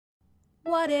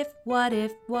What if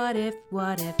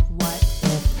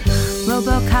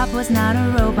RoboCop was not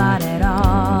a robot at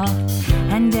all,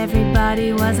 and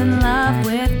everybody was in love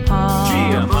with Paul?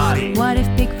 Giamatti. What if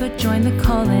Bigfoot joined the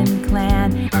Cullen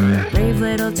clan, and the brave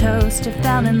little toaster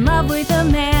fell in love with a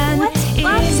man? What?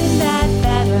 Isn't that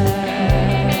better?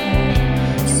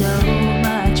 So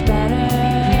much better.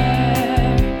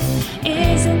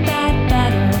 Isn't that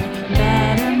better?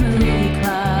 Better Movie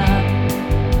Club.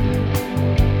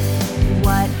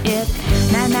 What if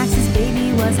Mad Max's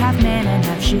baby was half man and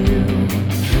half shoe,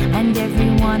 and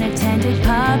everyone attended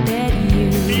Puppet U?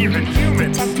 Even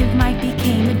humans. Detective Mike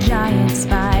became a giant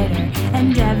spider,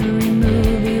 and every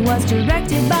movie was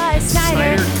directed by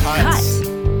Snyder. Snyder cuts.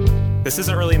 This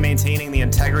isn't really maintaining the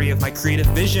integrity of my creative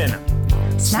vision.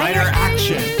 Snyder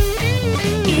action.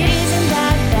 Isn't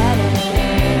that better?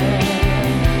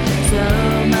 So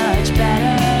much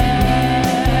better.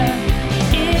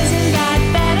 Isn't that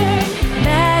better?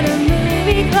 Better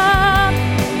Movie Club.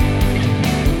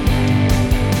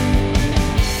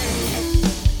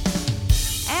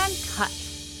 And cut.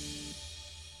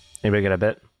 Anybody got a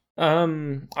bit?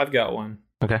 I've got one.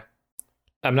 Okay.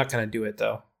 I'm not gonna do it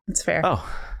though. It's fair. Oh,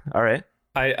 all right.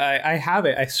 I have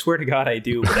it. I swear to God I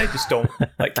do, but I just don't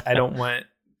I don't want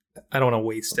to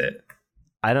waste it.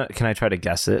 Can I try to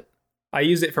guess it? I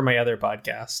use it for my other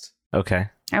podcast. Okay.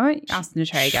 I want Austin to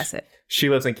try to guess it. She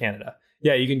lives in Canada.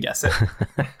 Yeah, you can guess it.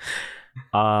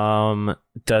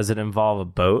 Does it involve a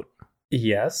boat?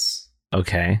 Yes.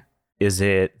 Okay. Is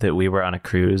it that we were on a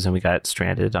cruise and we got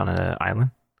stranded on an island?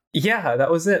 Yeah,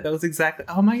 that was it. That was exactly.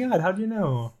 Oh my God, how'd you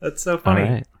know? That's so funny. All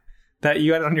right. That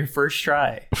you got it on your first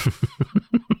try.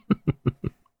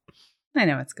 I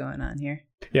know what's going on here.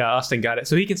 Yeah, Austin got it.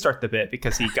 So he can start the bit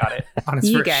because he got it on his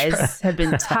You first try. guys have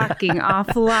been talking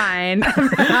offline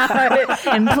about it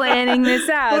and planning this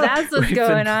out. That's what's We've going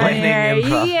been on planning here.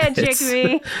 improv You can't trick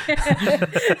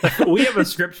bits. me. We have a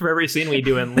script for every scene we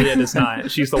do, and Leah does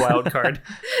not. She's the wild card.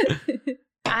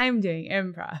 I'm doing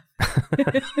improv.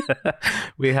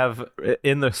 We have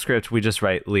in the script, we just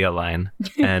write Leah line.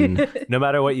 And no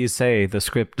matter what you say, the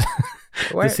script,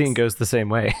 the Works. scene goes the same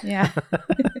way. Yeah.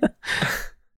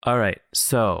 All right.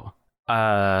 So,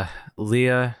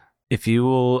 Leah, if you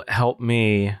will help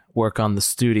me work on the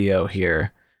studio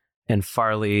here, and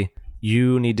Farley,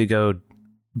 you need to go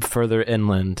further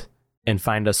inland and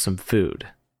find us some food.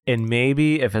 And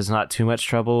maybe, if it's not too much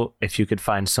trouble, if you could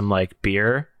find some like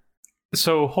beer.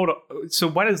 So hold on. So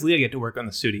why does Leah get to work on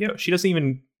the studio? She doesn't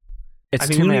even. It's I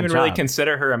mean, we don't two-man even really job.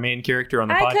 consider her a main character on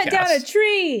the I podcast. cut down a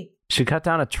tree. She cut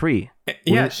down a tree.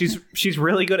 Yeah, We- she's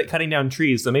really good at cutting down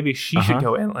trees. So maybe she should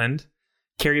go inland,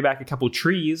 carry back a couple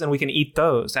trees, and we can eat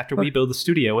those after we build the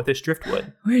studio with this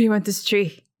driftwood. Where do you want this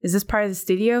tree? Is this part of the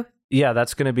studio? Yeah,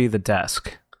 that's going to be the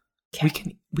desk. We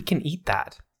can eat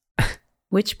that.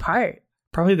 Which part?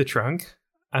 Probably the trunk.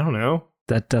 I don't know.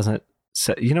 That doesn't.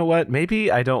 You know what?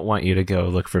 Maybe I don't want you to go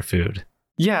look for food.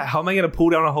 Yeah, how am I gonna pull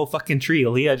down a whole fucking tree?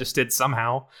 Leah just did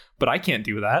somehow, but I can't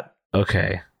do that.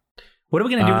 Okay. What are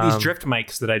we gonna do with these drift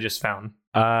mics that I just found?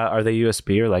 Are they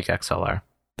USB or like XLR?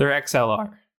 They're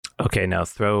XLR. Okay, now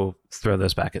throw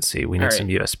those back at sea. We need All right. some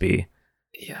USB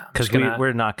Yeah, because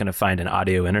we're not going to find an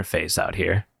audio interface out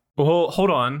here. Well, hold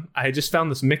on. I just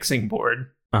found this mixing board.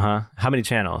 How many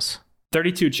channels?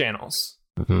 32 channels.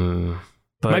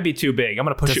 But Might be too big. I'm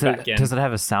gonna push it back in. Does it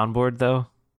have a soundboard though?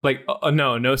 Like,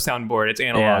 no soundboard. It's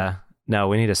analog. Yeah. No,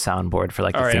 we need a soundboard for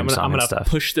like All the right, theme I'm song and gonna stuff.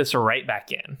 push this right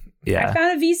back in. I Yeah.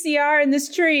 found a VCR in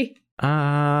this tree.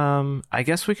 I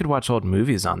guess we could watch old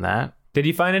movies on that. Did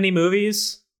you find any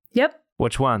movies? Yep.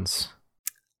 Which ones?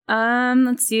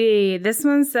 Let's see. This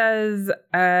one says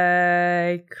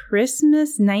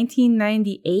Christmas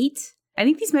 1998. I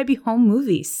think these might be home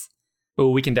movies. Oh,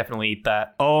 we can definitely eat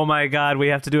that. Oh my God, we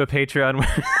have to do a Patreon.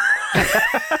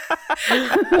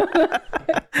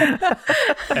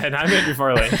 And I'm Andrew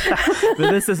Farley.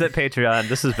 This isn't Patreon.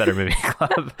 This is Better Movie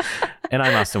Club. And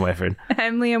I'm Austin Wyford.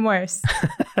 I'm Leah Morse.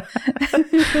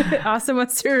 Austin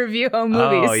wants to review home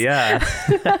movies. Oh, yeah.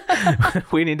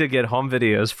 We need to get home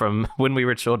videos from when we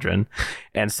were children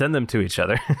and send them to each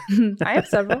other. I have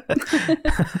several.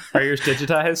 Are yours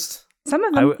digitized? Some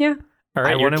of them, yeah. All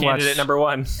right, I you're wanna candidate watch- number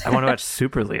one. I want to watch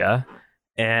Super Leah.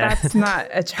 And That's not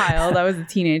a child. I was a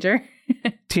teenager.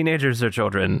 teenagers are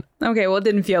children. Okay, well, it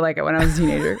didn't feel like it when I was a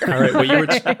teenager. All right, well,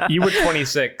 you were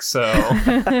 26, so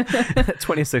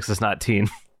 26 is not teen.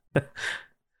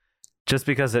 Just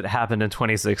because it happened in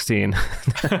 2016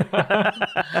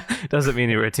 doesn't mean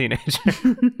you were a teenager.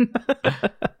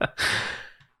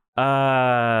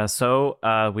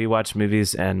 So we watch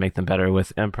movies and make them better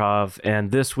with improv.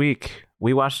 And this week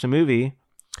we watched a movie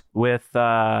with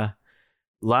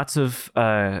lots of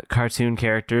cartoon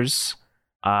characters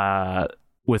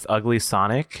with ugly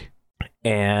Sonic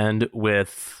and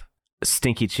with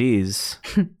Stinky Cheese.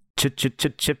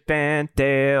 Chip and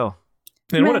Dale.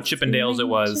 And what a Chippendales it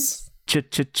was. The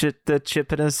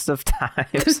chippinest of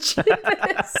times.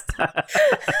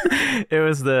 It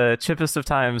was the chippest of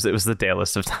times. It was the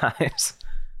dalest of times.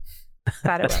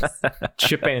 Thought it was.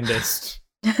 Chippandist.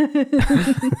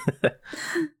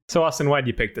 So, Austin, why'd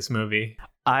you pick this movie?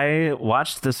 I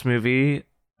watched this movie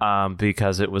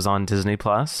because it was on Disney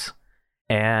Plus,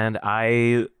 and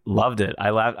I loved it.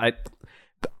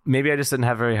 Maybe I just didn't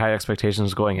have very high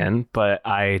expectations going in, but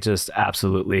I just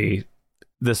absolutely,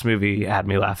 this movie had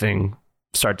me laughing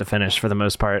start to finish for the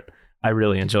most part. I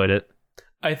really enjoyed it.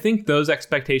 I think those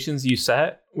expectations you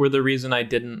set were the reason I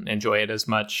didn't enjoy it as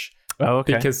much. Oh,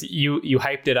 okay. Because you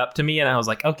hyped it up to me, and I was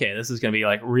like, okay, this is going to be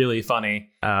like really funny.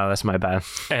 Oh, that's my bad.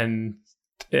 And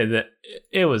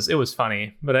it was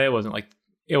funny, but it wasn't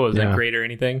great or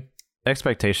anything.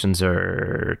 Expectations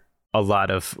are a lot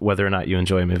of whether or not you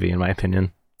enjoy a movie, in my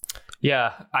opinion.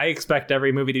 Yeah, I expect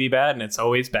every movie to be bad, and it's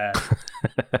always bad.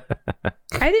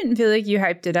 I didn't feel like you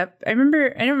hyped it up. I don't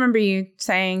remember you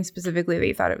saying specifically that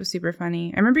you thought it was super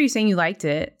funny. I remember you saying you liked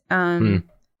it. I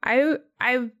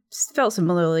felt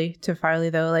similarly to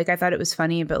Farley though. Like I thought it was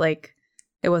funny, but like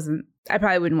it wasn't. I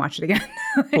probably wouldn't watch it again.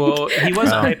 Well, he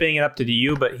wasn't hyping it up to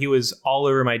you, but he was all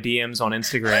over my DMs on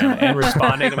Instagram and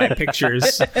responding to my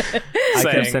pictures. I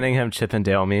kept sending him Chip and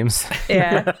Dale memes.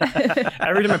 Yeah.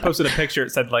 Every time I posted a picture,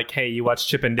 it said like, "Hey, you watched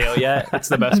Chip and Dale yet? It's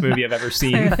the best movie I've ever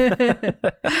seen."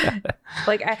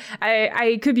 Like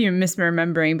I could be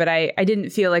misremembering, but I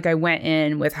didn't feel like I went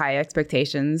in with high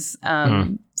expectations.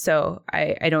 So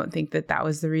I don't think that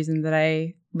was the reason that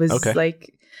I was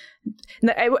like.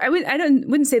 I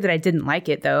wouldn't say that I didn't like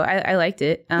it though. I liked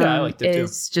it. Yeah, I liked it too.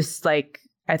 It's just like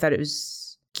I thought it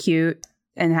was cute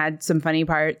and had some funny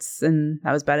parts, and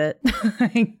that was about it.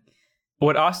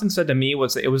 What Austin said to me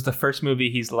was it was the first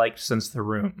movie he's liked since The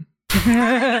Room.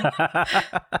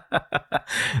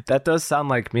 That does sound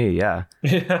like me, yeah.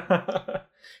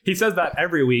 He says that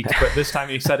every week, but this time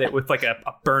he said it with like a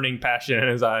burning passion in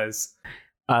his eyes.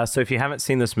 So if you haven't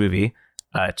seen this movie,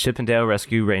 Chip and Dale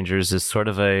Rescue Rangers is sort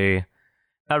of a,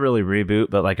 not really reboot,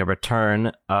 but like a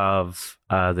return of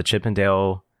the Chip and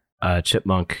Dale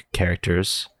chipmunk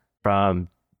characters from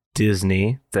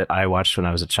Disney that I watched when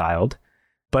I was a child.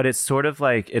 But it's sort of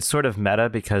meta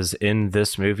because in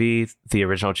this movie, the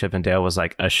original Chip and Dale was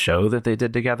like a show that they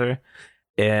did together.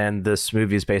 And this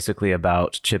movie is basically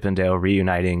about Chip and Dale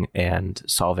reuniting and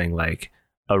solving like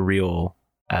a real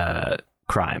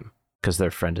crime because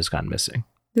their friend has gone missing.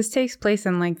 This takes place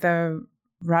in like the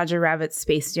Roger Rabbit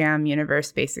Space Jam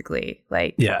universe, basically.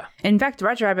 Like, yeah. In fact,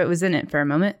 Roger Rabbit was in it for a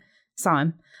moment. Saw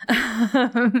him.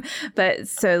 But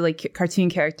so like cartoon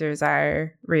characters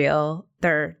are real.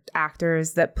 They're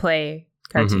actors that play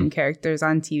cartoon characters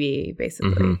on TV,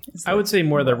 basically. I would say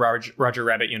more the Roger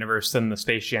Rabbit universe than the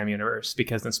Space Jam universe,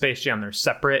 because in Space Jam they're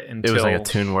separate until it was like a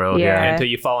Toon World, until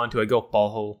you fall into a golf ball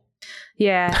hole.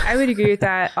 Yeah, I would agree with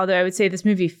that. Although I would say this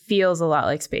movie feels a lot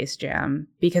like Space Jam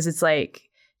because it's like,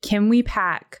 can we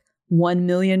pack 1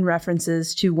 million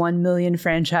references to 1 million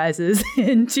franchises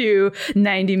into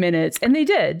 90 minutes? And they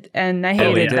did. And I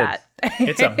hated that.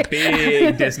 It's a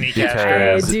big Disney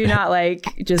catchphrase. I do not like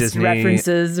just Disney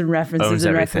references and references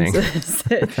and everything.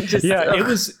 References. Just,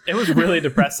 it was really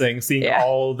depressing seeing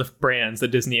all the brands that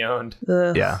Disney owned.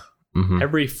 Yeah. Mm-hmm.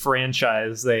 Every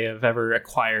franchise they have ever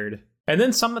acquired. And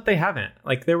then some that they haven't.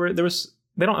 Like they don't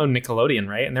own Nickelodeon,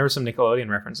 right? And there were some Nickelodeon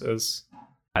references.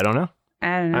 I don't know.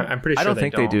 I'm pretty sure I don't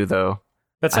think they do though.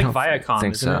 That's like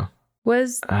Viacom, isn't it?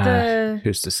 Was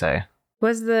who's to say?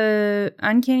 Was the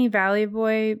Uncanny Valley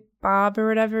boy Bob or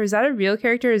whatever? Is that a real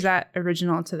character? Or is that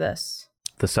original to this?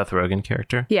 The Seth Rogen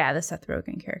character? Yeah, the Seth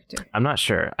Rogen character. I'm not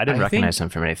sure. I didn't recognize him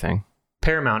from anything.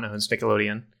 Paramount owns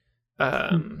Nickelodeon.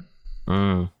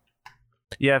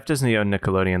 Yeah, if Disney owned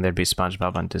Nickelodeon, there'd be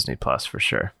SpongeBob on Disney Plus for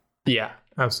sure. Yeah,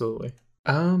 absolutely.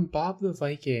 Bob the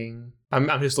Viking. I'm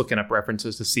just looking up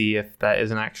references to see if that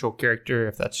is an actual character,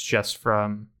 if that's just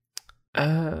from.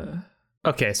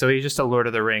 Okay, so he's just a Lord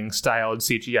of the Rings styled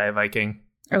CGI Viking.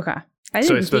 Okay, I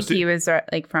didn't think he was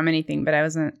like from anything, but I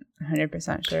wasn't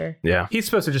 100% sure. Yeah, he's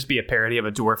supposed to just be a parody of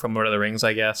a dwarf from Lord of the Rings,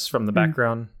 I guess, from the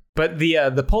background. But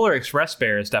the Polar Express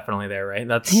bear is definitely there, right?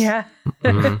 That's yeah.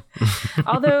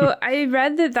 Although I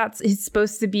read that it's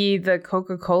supposed to be the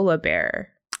Coca-Cola bear.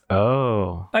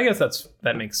 Oh, I guess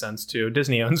that makes sense too.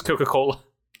 Disney owns Coca-Cola.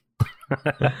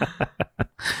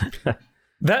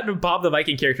 That Bob the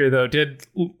Viking character though did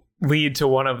lead to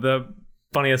one of the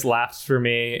funniest laughs for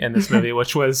me in this movie,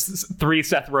 which was 3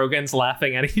 Seth Rogens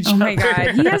laughing at each other. Oh my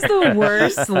God. He has the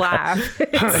worst laugh.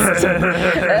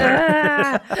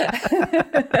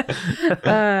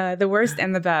 The worst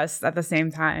and the best at the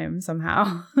same time,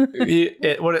 somehow.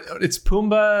 It's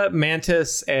Pumbaa,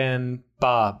 Mantis, and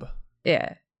Bob.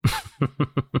 Yeah.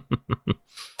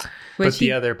 But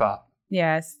the other Bob.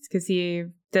 Yes, because he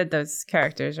did those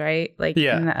characters, right? Like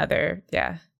in the other,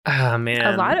 Ah,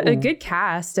 man. A good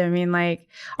cast. I mean, like,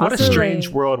 what also, a strange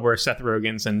like, world where Seth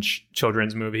Rogen's in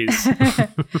children's movies.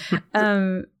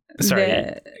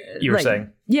 Sorry, you were saying?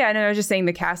 Yeah, no, I was just saying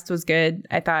the cast was good.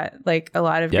 I thought like a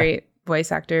lot of great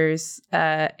voice actors,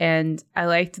 and I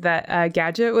liked that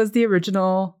Gadget was the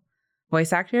original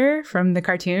voice actor from the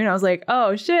cartoon. I was like,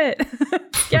 oh shit,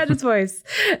 Gadget's voice.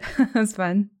 That was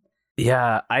fun.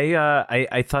 Yeah,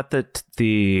 I thought that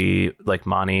the like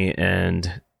Monty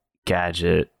and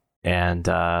Gadget and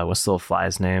what's the little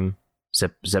fly's name?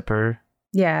 Zipper?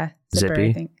 Yeah, Zipper, Zippy?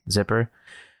 I think. Zipper.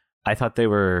 I thought they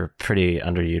were pretty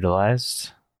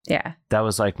underutilized. Yeah. That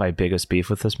was like my biggest beef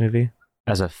with this movie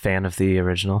as a fan of the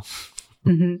original.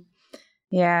 Mm-hmm.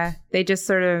 Yeah, they just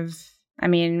sort of, I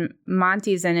mean,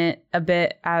 Monty's in it a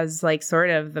bit as like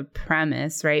sort of the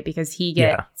premise, right? Because he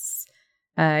gets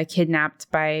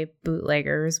kidnapped by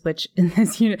bootleggers, which in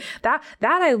this unit that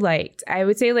I liked. I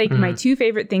would say like my 2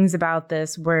 favorite things about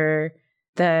this were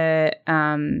the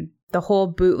whole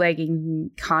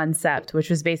bootlegging concept, which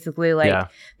was basically like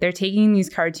they're taking these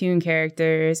cartoon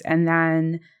characters and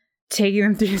then taking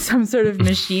them through some sort of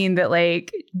machine that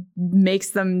like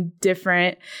makes them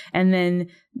different, and then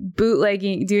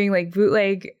doing like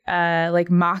bootleg like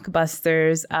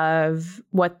mockbusters of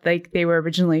what like they were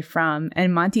originally from.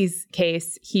 In Monty's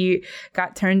case, he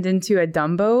got turned into a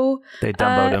Dumbo. They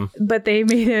Dumboed him, but they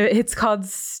made it's called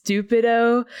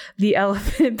Stupido the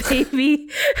Elephant Baby,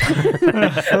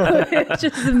 which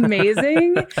is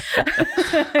amazing.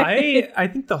 I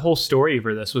think the whole story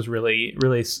for this was really,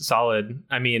 really solid.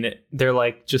 I mean, they're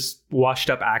like just washed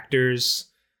up actors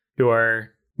who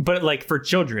are, but like for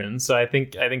children. So I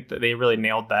think that they really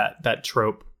nailed that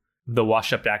trope, the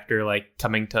washed up actor like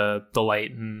coming to the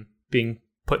light and being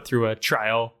put through a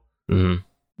trial. Mm-hmm.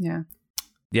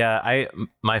 Yeah.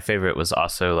 My favorite was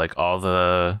also like all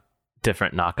the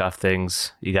different knockoff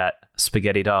things. You got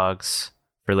spaghetti dogs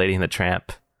for Lady and the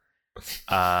Tramp.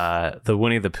 The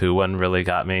Winnie the Pooh one really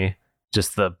got me.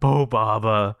 Just the Bo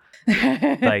Baba.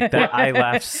 Like that, I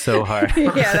laughed so hard.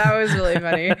 Yeah, that was really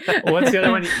funny. What's the other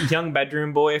one? Young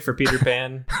Bedroom Boy for Peter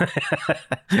Pan.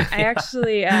 I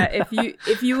actually,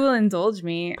 if you will indulge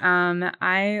me,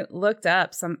 I looked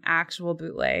up some actual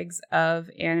bootlegs of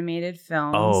animated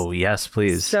films. Oh yes,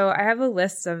 please. So I have a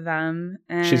list of them.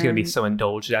 And, she's gonna be so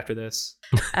indulged after this.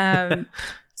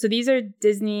 So these are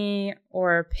Disney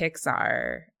or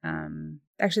Pixar.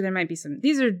 Actually, there might be some.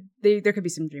 There could be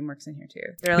some DreamWorks in here too.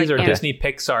 These are Disney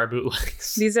Pixar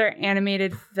bootlegs. These are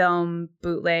animated film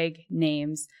bootleg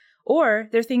names, or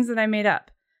they're things that I made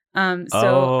up. I'm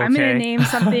going to name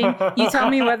something. You tell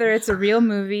me whether it's a real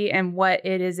movie and what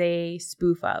it is a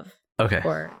spoof of. Okay.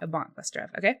 Or a blockbuster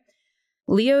of. Okay.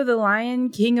 Leo the Lion,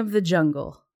 King of the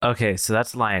Jungle. Okay, so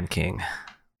that's Lion King.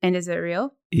 And is it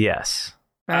real? Yes.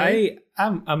 Right?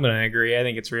 I'm gonna agree. I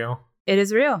think it's real. It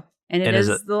is real. And it is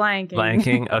the Lion King. Lion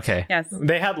King? Okay. Yes.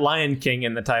 They had Lion King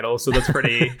in the title, so that's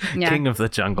pretty... King of the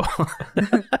Jungle.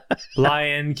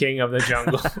 Lion King of the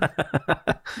Jungle.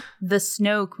 The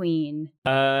Snow Queen.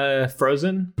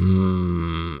 Frozen?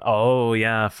 Oh,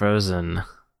 yeah, Frozen.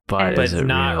 But is it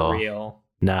not real?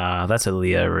 Nah, that's a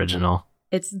Leah original.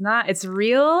 It's not. It's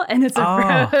real, and it's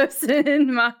a Frozen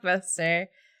mockbuster.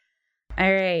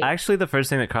 All right. Actually, the first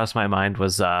thing that crossed my mind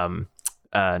was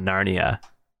Narnia.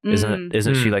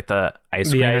 Isn't she like the ice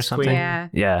queen or something? Queen.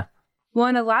 Yeah. Well,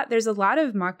 and there's a lot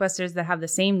of mockbusters that have the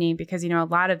same name because, you know, a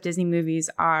lot of Disney movies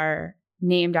are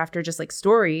named after just like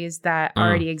stories that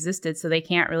already existed, so they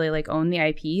can't really like own the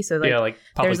IP. So like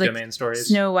public domain stories.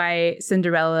 Snow White,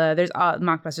 Cinderella. There's all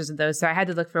mockbusters of those. So I had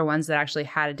to look for ones that actually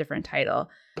had a different title.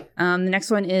 The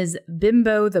next one is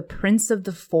Bimbo, the Prince of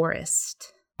the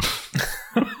Forest.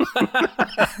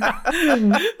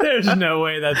 There's no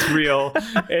way that's real.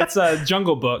 It's a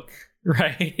Jungle Book,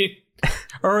 right?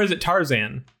 Or is it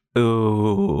Tarzan?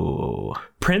 Ooh.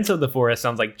 Prince of the Forest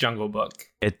sounds like Jungle Book.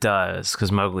 It does,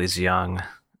 because Mowgli's young.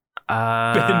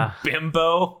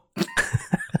 Bimbo?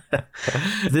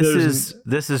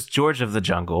 This is George of the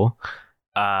Jungle.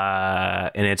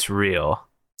 And it's real.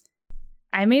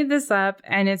 I made this up,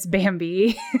 and it's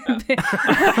Bambi.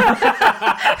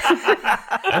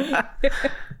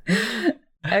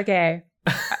 Okay.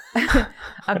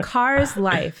 A Car's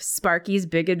Life, Sparky's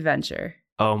Big Adventure.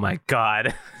 Oh my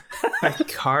god. A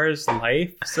Cars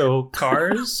life? So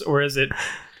Cars, or is it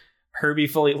Herbie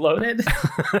Fully Loaded?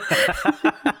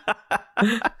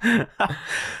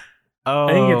 Oh,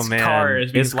 I think it's man.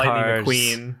 Cars because It's Lightning Cars.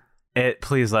 McQueen.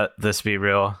 Please let this be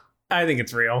real. I think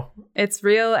it's real. It's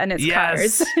real and it's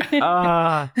Yes.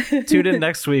 Cars. Tune in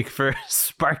next week for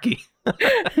Sparky.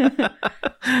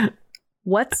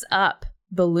 What's up?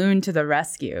 Balloon to the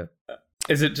rescue.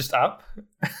 Is it just up?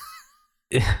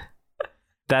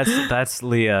 That's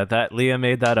Leah. That Leah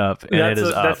made that up, and it is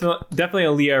up. Definitely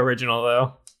a Leah original,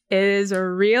 though. It is a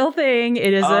real thing.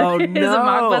 It is Oh, it is a no.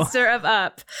 mockbuster of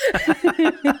Up.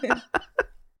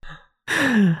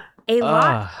 A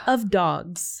lot of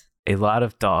dogs. A lot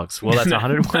of dogs. Well, that's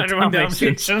 101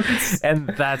 Dalmatians. Dalmatians. And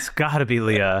that's got to be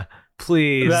Leah.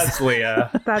 Please. That's Leah.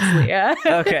 That's Leah.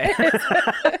 Okay.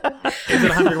 Is it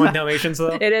 101 Dalmatians,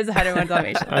 though? It is 101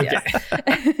 Dalmatians. Okay.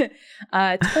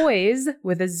 Yes. Toys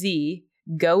with a Z.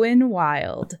 Going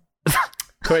wild.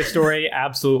 Toy Story,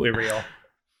 absolutely real.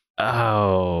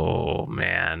 Oh,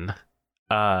 man.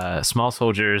 Small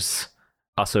Soldiers,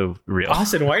 also real.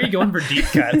 Austin, why are you going for deep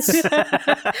cuts?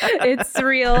 It's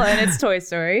real and it's Toy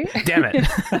Story. Damn it.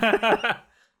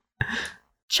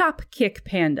 Chop Kick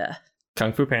Panda.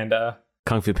 Kung Fu Panda,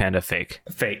 Kung Fu Panda fake.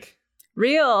 fake.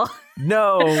 Real.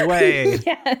 No way.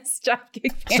 Yes, Chop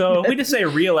Kick Panda. So if we just say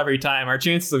real every time, our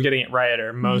chances of getting it right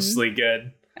are mostly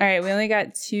good. All right, we only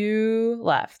got 2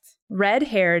 left.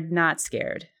 Red-haired, not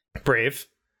scared. Brave.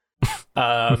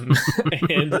 And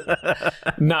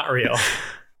not real.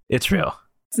 It's real.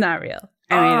 It's not real.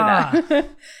 I made it up.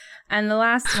 And the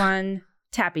last one,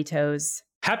 Tappy Toes.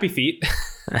 Happy Feet,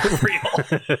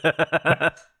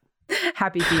 real.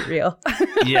 Happy Feet real.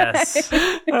 Yes.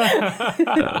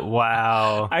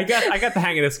 Wow. I got the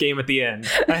hang of this game at the end.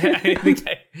 I think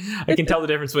I can tell the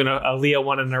difference between a Leah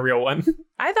one and a real one.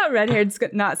 I thought red-haired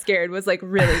not scared was like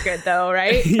really good though,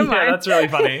 right? Yeah, Come on. that's really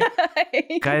funny.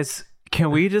 Guys,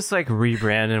 can we just like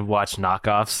rebrand and watch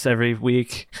knockoffs every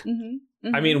week?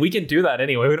 Mm-hmm. I mean, we can do that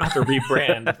anyway. We don't have to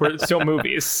rebrand. We're still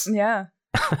movies. Yeah.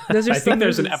 Those are I think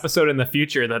there's an movies. episode in the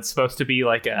future that's supposed to be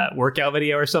like a workout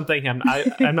video or something. I'm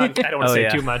not. I don't want to say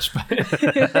too much, but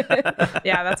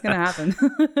Yeah, that's gonna happen.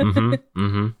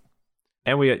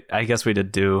 And I guess we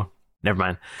did do. Never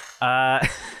mind.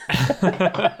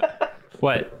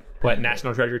 What?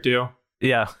 National Treasure 2?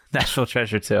 Yeah, National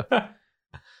Treasure 2.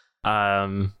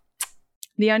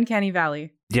 The Uncanny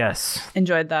Valley. Yes.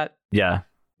 Enjoyed that. Yeah.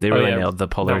 They really yeah. nailed the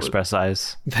Polar Express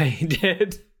eyes. They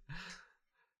did.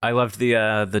 I loved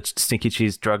the Stinky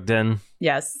Cheese drugged in.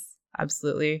 Yes,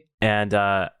 absolutely. And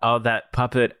that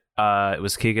puppet, it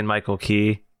was Keegan Michael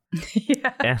Key.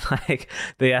 Yeah. And like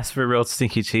they asked for real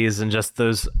Stinky Cheese, and just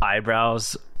those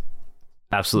eyebrows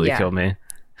absolutely killed me.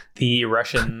 The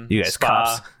Russian You guys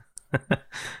spa. cops.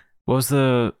 What was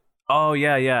the? Oh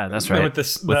yeah, that's right. With the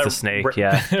snake,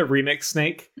 yeah. remix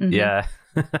snake. Mhm. Yeah.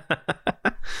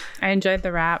 I enjoyed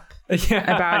the rap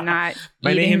Yeah. about not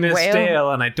My eating name is whale.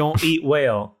 Dale, and I don't eat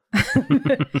whale.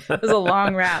 It was a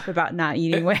long rap about not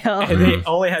eating whale. And they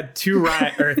only had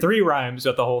 3 rhymes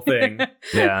with the whole thing.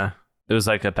 Yeah. It was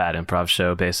like a bad improv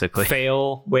show, basically.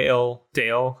 Fail, whale,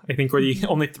 Dale. I think were the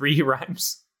only 3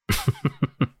 rhymes.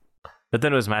 But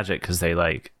then it was magic because they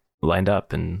like lined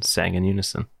up and sang in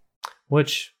unison.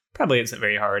 Which probably isn't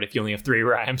very hard if you only have 3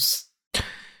 rhymes.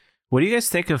 What do you guys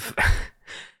think of?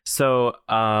 So,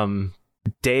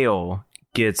 Dale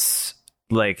gets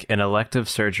like an elective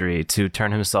surgery to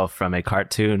turn himself from a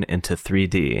cartoon into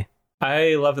 3D.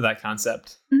 I loved that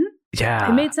concept. Yeah,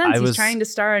 It made sense. I He's was- trying to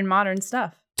star in modern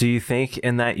stuff. Do you think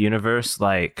in that universe,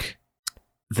 like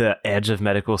the edge of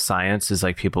medical science is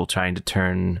like people trying to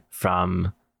turn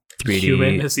from 3D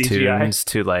Human to CGI? tunes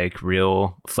to like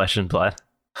real flesh and blood?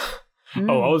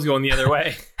 Oh, I was going the other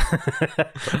way.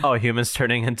 Oh, humans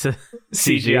turning into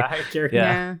CG. CGI character.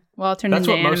 Yeah. Well, turn That's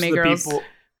into what most of anime the girls. people.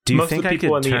 Do you Most of think the I people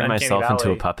could in the turn Uncanny myself into a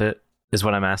Valley- puppet? Is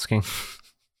what I'm asking.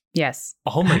 Yes.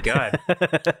 Oh my god!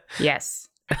 Yes.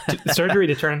 Surgery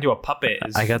to turn into a puppet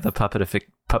is. I got the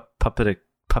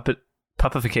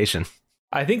puppification.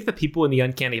 I think the people in the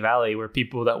Uncanny Valley were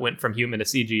people that went from human to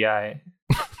CGI,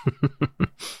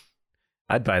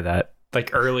 I'd buy that.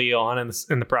 like early on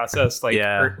in the process. Like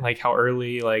Yeah. like how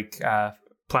early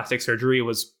plastic surgery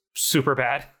was super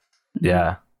bad.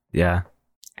 Yeah. Yeah.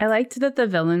 I liked that the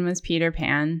villain was Peter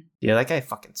Pan. Yeah, that guy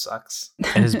fucking sucks.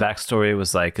 And his backstory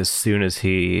was like, as soon as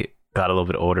he got a little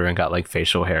bit older and got like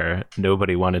facial hair,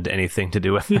 nobody wanted anything to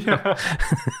do with him.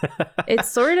 It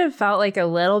sort of felt like a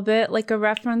little bit like a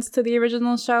reference to the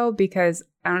original show because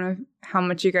I don't know how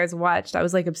much you guys watched. I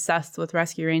was like obsessed with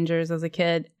Rescue Rangers as a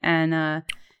kid. And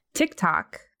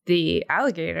TikTok, the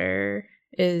alligator,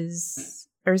 is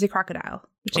or is it crocodile?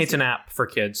 It's an app for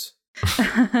kids.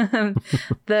 The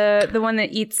one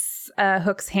that eats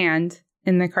Hook's hand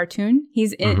in the cartoon.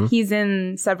 He's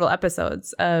in several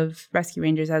episodes of Rescue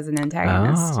Rangers as an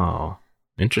antagonist. Oh,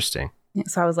 interesting.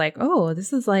 So I was like, oh,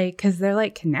 this is like, because they're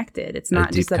like connected. It's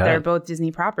not just that they're both Disney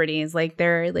properties. Like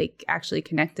they're like actually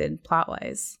connected plot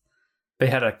wise. They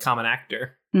had a common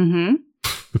actor. Mm-hmm.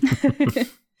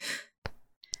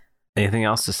 Anything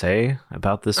else to say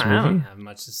about this movie? I don't have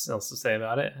much else to say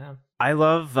about it. I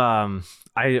love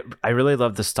I really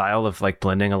love the style of like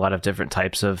blending a lot of different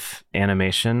types of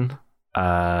animation.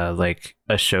 Like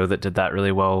a show that did that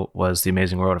really well was The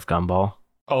Amazing World of Gumball.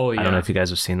 Oh yeah. I don't know if you guys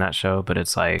have seen that show, but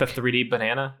it's like the 3D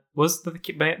banana. Was the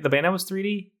banana was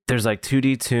 3D? There's like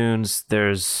 2D tunes,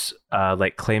 there's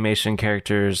like claymation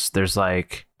characters, there's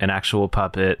like an actual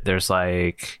puppet, there's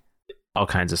like all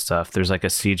kinds of stuff. There's like a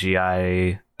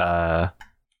CGI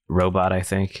robot, I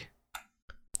think.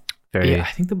 Yeah,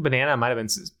 I think the banana might have been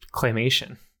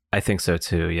claymation. I think so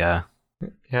too, yeah.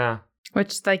 Yeah.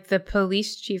 Which like the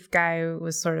police chief guy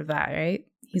was sort of that, right?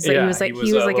 He was like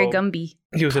a Gumby.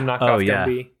 He was a knockoff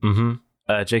Gumby.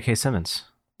 Mm-hmm. J.K. Simmons.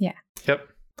 Yeah. Yep.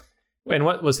 And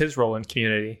what was his role in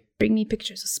Community? Bring me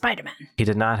pictures of Spider-Man. He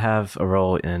did not have a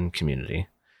role in Community.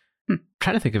 I'm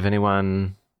trying to think if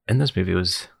anyone in this movie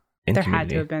was in there Community. Had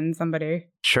to have been somebody.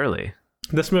 Surely.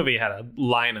 This movie had a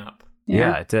lineup.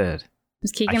 Yeah, it did.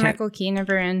 Was Keegan-Michael Key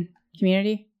never in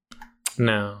Community?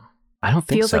 No. I don't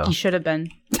think Feels so. like he should have been.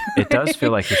 It does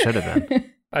feel like he should have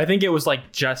been. I think it was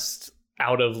like just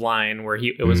out of line where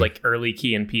it was like early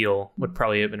Key and Peele would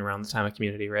probably have been around the time of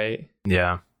Community, right?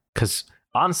 Yeah. Because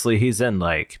honestly, he's in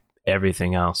like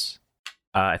everything else.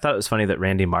 I thought it was funny that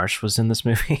Randy Marsh was in this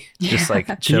movie, just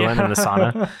like chilling in the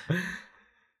sauna.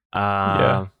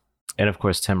 And of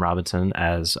course, Tim Robinson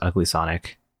as Ugly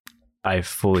Sonic. I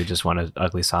fully just want an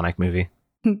Ugly Sonic movie.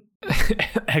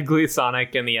 Ugly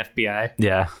Sonic and the FBI.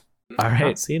 Yeah. All right. I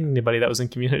haven't seen anybody that was in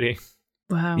Community.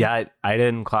 Wow. Yeah, I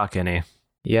didn't clock any.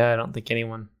 Yeah, I don't think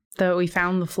anyone. Though we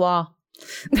found the flaw.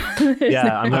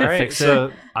 Yeah, I'm gonna fix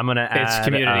it. I'm gonna add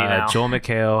Community now. Joel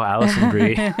McHale, Allison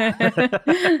Brie.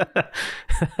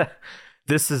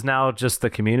 This is now just the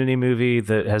Community movie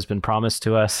that has been promised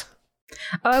to us.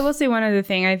 Oh, I will say one other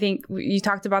thing. I think you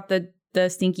talked about the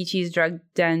stinky cheese drug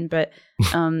den, but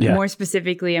more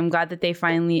specifically, I'm glad that they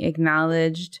finally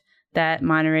acknowledged that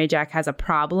Monterey Jack has a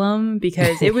problem,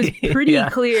 because it was pretty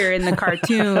clear in the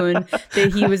cartoon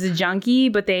that he was a junkie,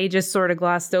 but they just sort of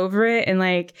glossed over it. And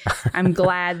like, I'm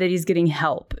glad that he's getting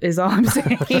help is all I'm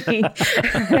saying.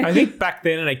 I think back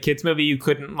then in a kids movie, you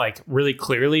couldn't like really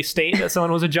clearly state that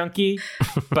someone was a junkie,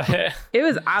 but it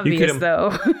was obvious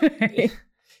though.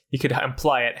 You could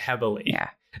imply it heavily. Yeah.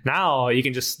 Now you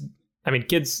can just, I mean,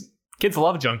 kids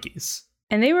love junkies.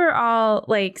 And they were all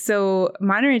like, so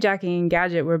Monterey Jack and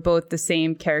Gadget were both the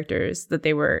same characters that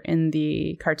they were in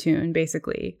the cartoon,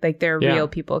 basically. Like they're real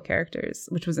people characters,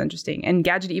 which was interesting. And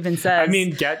Gadget even says, I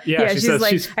mean, she says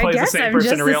like, she plays the same I'm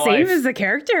person just in real the same life. as the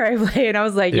character I play. And I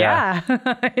was like, yeah.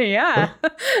 Yeah,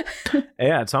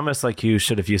 it's almost like you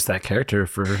should have used that character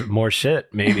for more shit,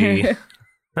 maybe.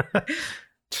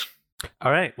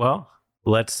 All right, well,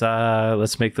 let's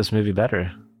make this movie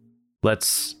better.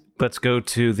 Let's go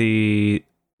through the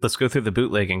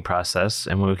bootlegging process,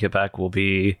 and when we get back, we'll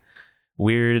be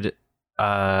weird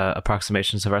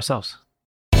approximations of ourselves.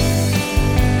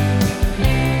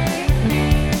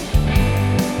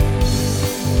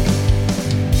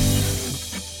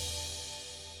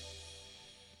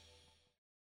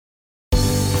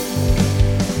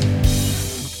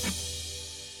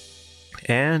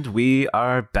 And we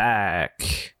are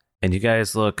back, and you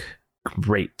guys look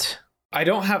great. I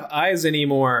don't have eyes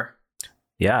anymore.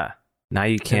 Yeah, now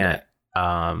you can't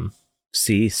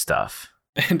see stuff.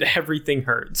 And everything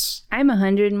hurts. I'm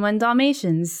 101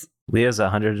 Dalmatians. Leah's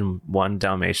 101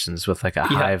 Dalmatians with like a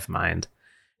hive mind.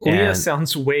 Leah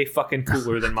sounds way fucking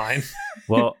cooler than mine.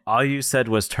 Well, all you said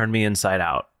was turn me inside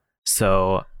out.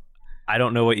 So I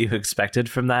don't know what you expected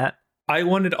from that. I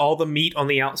wanted all the meat on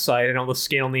the outside and all the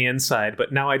skin on the inside,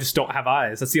 but now I just don't have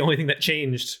eyes. That's the only thing that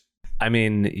changed. I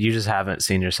mean, you just haven't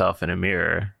seen yourself in a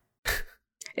mirror.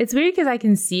 It's weird because I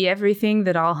can see everything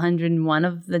that all 101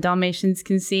 of the Dalmatians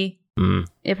can see.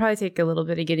 It'd probably take a little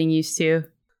bit of getting used to.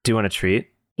 Do you want a treat?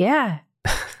 Yeah.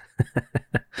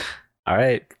 All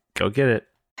right, go get it.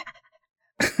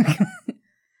 All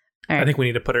right. I think we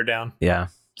need to put her down. Yeah,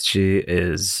 she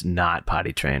is not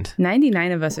potty trained.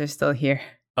 99 of us are still here.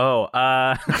 Oh,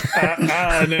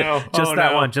 no.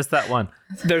 Just that one.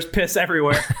 There's piss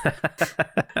everywhere.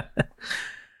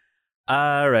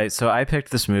 All right, so I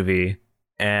picked this movie,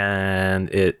 and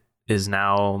it is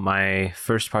now my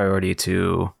first priority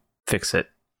to fix it.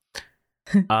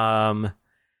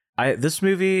 This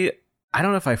movie, I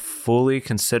don't know if I fully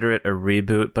consider it a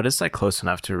reboot, but it's like close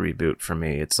enough to a reboot for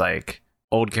me. It's like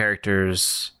old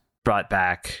characters brought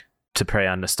back to prey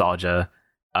on nostalgia.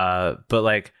 But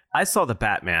like I saw the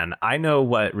Batman. I know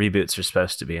what reboots are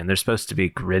supposed to be, and they're supposed to be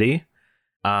gritty.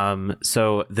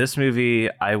 So this movie,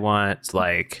 I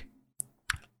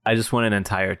just want an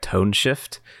entire tone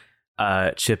shift.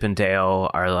 Chip and Dale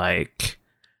are like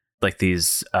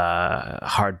these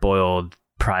hard-boiled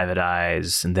private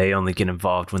eyes, and they only get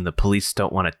involved when the police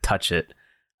don't want to touch it.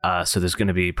 So there's going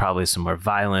to be probably some more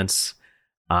violence.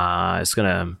 It's going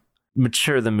to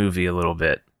mature the movie a little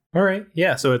bit. All right.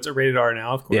 Yeah. So it's a rated R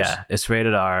now, of course. Yeah, it's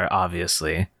rated R,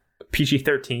 obviously.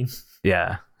 PG-13.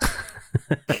 Yeah.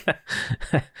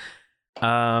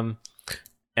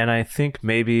 And I think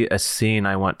maybe a scene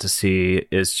I want to see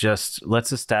is just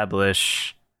let's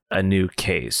establish a new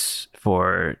case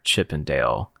for Chip and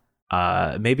Dale.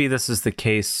 Maybe this is the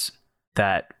case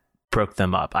that broke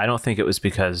them up. I don't think it was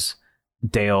because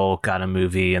Dale got a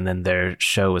movie and then their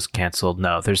show was canceled.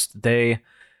 No, they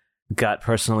got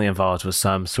personally involved with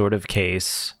some sort of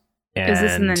case. And is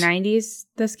this in the 90s,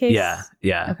 this case? Yeah.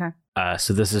 Okay.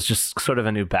 So this is just sort of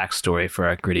a new backstory for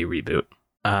a gritty reboot.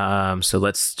 So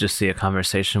let's just see a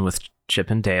conversation with Chip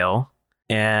and Dale.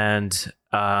 And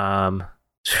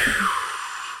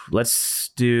let's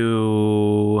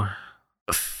do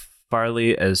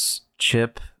Farley as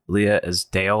Chip, Leah as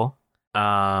Dale.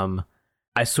 I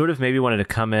sort of maybe wanted to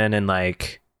come in and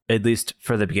like, at least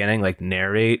for the beginning, like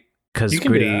narrate, because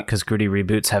gritty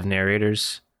reboots have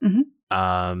narrators.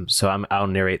 Mm-hmm. So I'll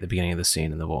narrate the beginning of the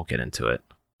scene and then we'll get into it.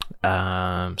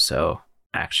 So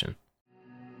action.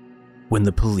 When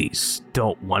the police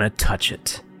don't want to touch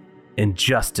it and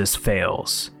justice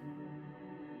fails,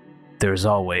 there's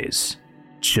always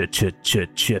Chip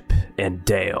and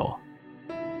Dale.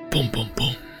 Boom, boom,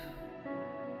 boom.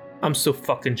 I'm so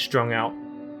fucking strung out.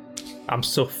 I'm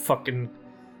so fucking...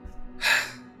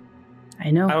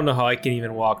 I know. I don't know how I can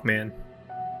even walk, man.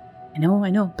 I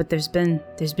know, but there's been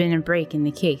a break in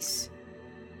the case.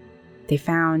 They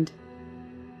found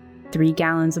 3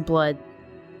 gallons of blood.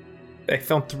 They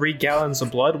found 3 gallons of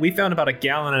blood? We found about 1.5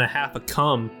 gallons of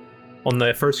cum on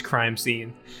the first crime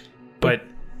scene. But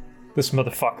this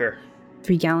motherfucker...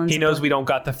 3 gallons. He knows we don't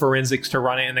got the forensics to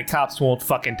run it, and the cops won't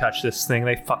fucking touch this thing.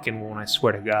 They fucking won't, I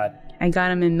swear to God. I got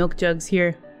them in milk jugs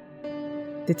here.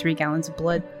 The 3 gallons of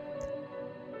blood.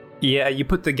 Yeah, you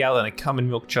put the gallon of cum in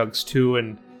milk jugs too,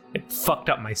 and it fucked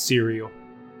up my cereal.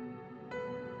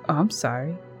 Oh, I'm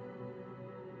sorry.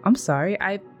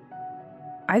 I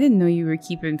didn't know you were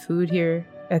keeping food here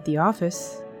at the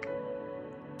office.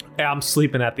 Yeah, I'm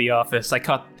sleeping at the office.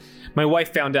 My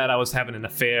wife found out I was having an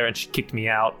affair and she kicked me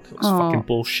out. It was fucking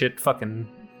bullshit.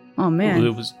 Oh, man.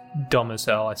 It was dumb as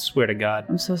hell, I swear to God.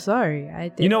 I'm so sorry.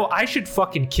 I should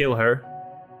fucking kill her.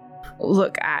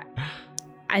 Look, I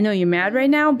know you're mad right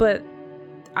now, but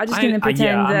I'm just going to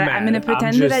pretend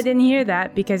that I didn't hear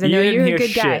that because I know you're a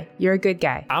good guy. You're a good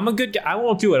guy. I'm a good guy. I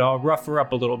won't do it. I'll rough her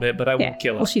up a little bit, but I won't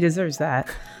kill her. Well, she deserves that.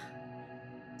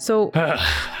 So,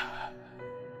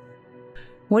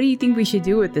 what do you think we should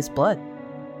do with this blood?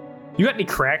 You got any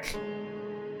crack?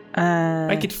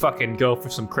 I could fucking go for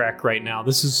some crack right now.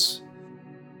 It's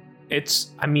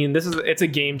a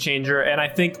game changer, and I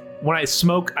think when I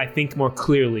smoke, I think more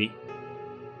clearly.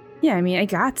 Yeah, I mean, I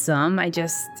got some.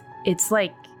 It's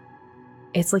like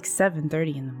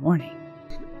 7:30 in the morning.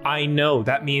 I know.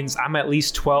 That means I'm at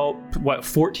least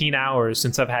 14 hours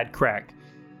since I've had crack.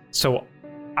 So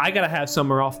I gotta have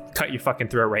somewhere I'll cut your fucking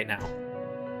throat right now.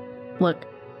 Look,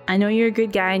 I know you're a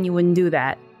good guy and you wouldn't do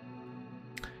that.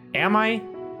 Am I?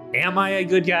 Am I a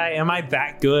good guy? Am I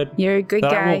that good? You're a good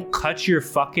guy. I won't cut your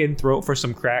fucking throat for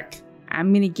some crack.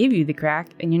 I'm gonna give you the crack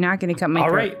and you're not gonna cut my throat.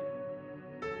 All right.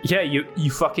 Yeah,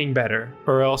 you fucking better,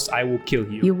 or else I will kill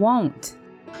you. You won't.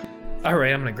 All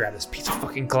right, I'm gonna grab this piece of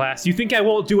fucking glass. You think I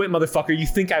won't do it, motherfucker? You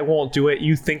think I won't do it?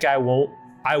 You think I won't?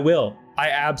 I will. I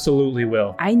absolutely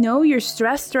will. I know you're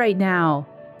stressed right now.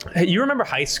 Hey, you remember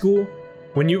high school?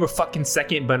 When you were fucking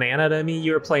second banana to me?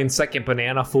 You were playing second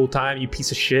banana full time, you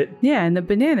piece of shit. Yeah, in the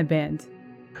banana band.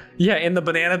 Yeah, in the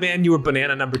banana band, you were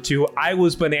banana number 2. I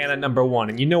was banana number 1.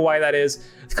 And you know why that is?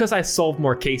 It's because I solved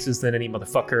more cases than any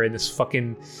motherfucker in this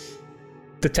fucking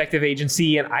detective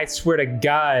agency. And I swear to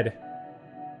God.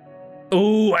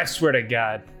 Oh, I swear to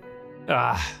God.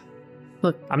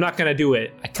 Look, I'm not gonna do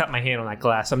it. I cut my hand on that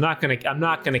glass. I'm not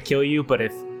gonna kill you. But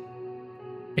if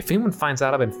anyone finds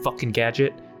out I've been fucking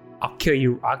Gadget, I'll kill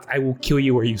you. I will kill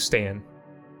you where you stand.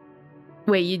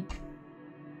 Wait,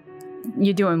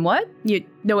 You're doing what?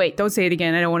 No, wait, don't say it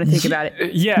again. I don't want to think about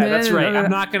it. Yeah, No, that's no, no, right. no, no.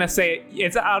 I'm not going to say it.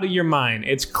 It's out of your mind.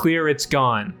 It's clear it's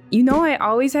gone. You know, I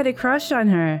always had a crush on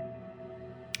her.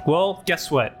 Well,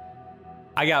 guess what?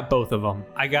 I got both of them.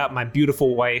 I got my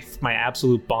beautiful wife, my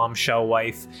absolute bombshell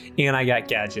wife, and I got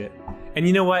Gadget. And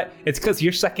you know what? It's because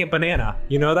you're second banana.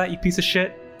 You know that, you piece of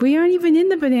shit? We aren't even in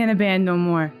the banana band no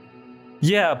more.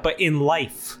 Yeah, but in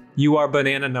life, you are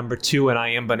banana number 2 and I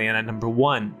am banana number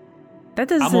 1. That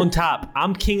doesn't. I'm on top.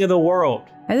 I'm king of the world.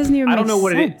 That doesn't even I make don't know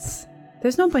what it sense.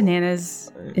 There's no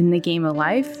bananas in the game of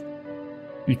life.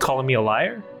 You calling me a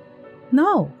liar?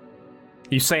 No.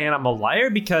 You saying I'm a liar?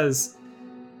 Because,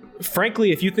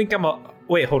 frankly, if you think I'm a...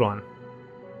 Wait, hold on.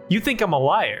 You think I'm a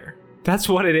liar? That's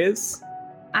what it is?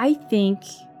 I think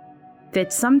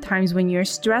that sometimes when you're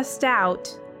stressed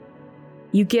out,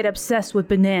 you get obsessed with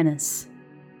bananas.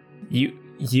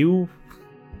 You're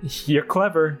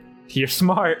clever. You're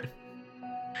smart.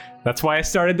 That's why I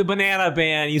started the banana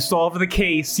band. You solved the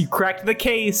case. You cracked the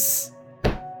case.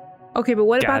 Okay, but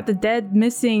what God. about the dead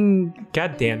missing...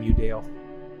 God damn you, Dale.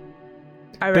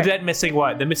 All The right. dead missing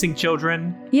what? The missing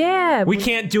children? Yeah. We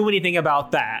can't do anything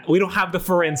about that. We don't have the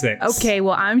forensics. Okay,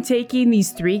 well, I'm taking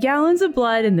these 3 gallons of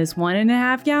blood and this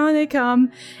 1.5 gallon of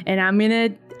cum, and I'm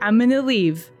gonna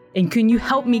leave. And can you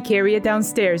help me carry it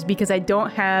downstairs because I don't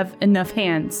have enough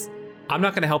hands? I'm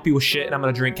not going to help you with shit, and I'm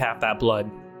going to drink half that blood.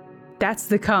 That's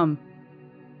the cum.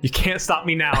 You can't stop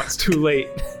me now. It's too late.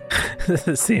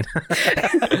 Scene.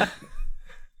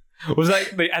 Was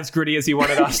that as gritty as you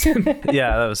wanted, Austin?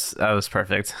 Yeah, that was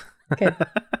perfect. Okay.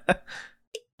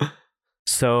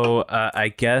 So I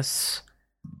guess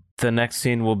the next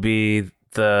scene will be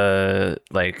the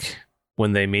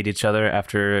when they meet each other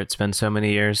after it's been so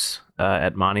many years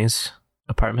at Monty's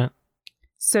apartment.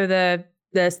 So the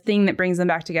thing that brings them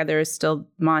back together is still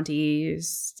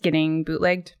Monty's getting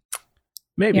bootlegged.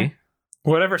 Maybe. Yeah.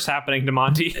 Whatever's happening to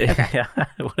Monty. Yeah,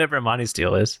 whatever Monty's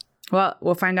deal is. Well,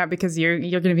 we'll find out because you're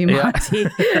going to be Yeah. Monty.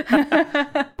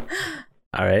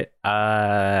 All right.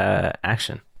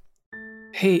 Action.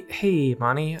 Hey,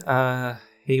 Monty.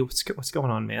 Hey, what's going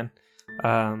on, man?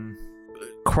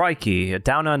 Crikey,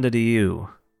 down under to you.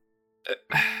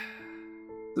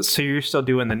 So you're still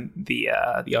doing the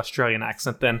Australian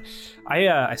accent then?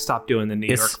 I stopped doing the New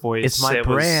York voice. It's my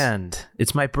brand.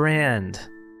 It's my brand.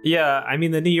 Yeah, I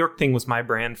mean the New York thing was my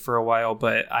brand for a while,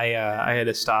 but I had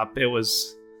to stop. It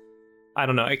was, I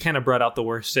don't know, it kind of brought out the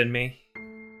worst in me.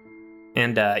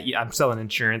 And yeah, I'm selling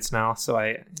insurance now, so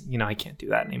I can't do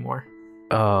that anymore.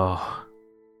 Oh,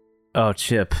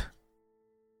 Chip.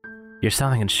 You're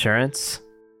selling insurance?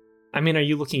 I mean, are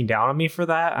you looking down on me for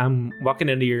that? I'm walking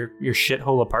into your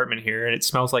shithole apartment here, and it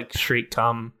smells like straight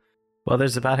cum. Well,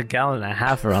 there's about 1.5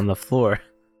 gallons on the floor.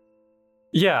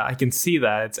 Yeah, I can see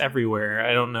that. It's everywhere.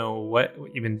 I don't know what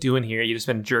you've been doing here. You just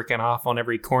been jerking off on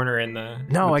every corner in the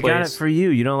No, I got it for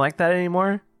you. You don't like that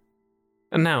anymore?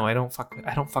 No, I don't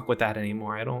fuck with that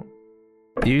anymore. I don't.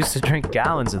 You used to drink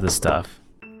gallons of this stuff.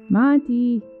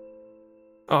 Monty.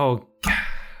 Oh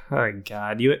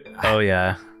God, you. Oh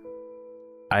yeah,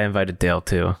 I invited Dale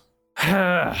too.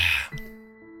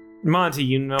 Monty,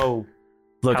 you know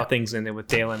Look, how things ended with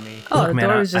Dale and me. Oh, Look, the man,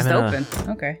 door was just I'm in open.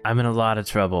 Okay. I'm in a lot of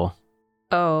trouble.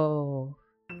 Oh.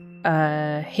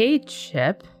 Hey,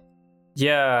 Chip.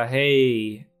 Yeah,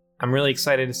 hey, I'm really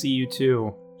excited to see you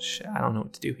too. Shit, I don't know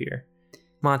what to do here.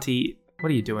 Monty,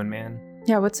 what are you doing, man?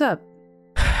 Yeah, what's up?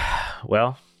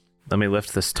 Well, let me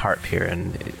lift this tarp here,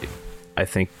 and I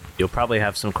think you'll probably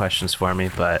have some questions for me,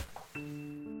 but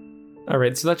All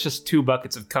right, so that's just 2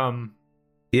 buckets of cum.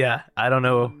 yeah, I don't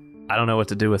know what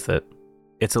to do with it.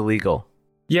 It's illegal.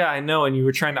 Yeah, I know, and you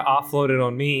were trying to offload it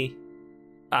on me.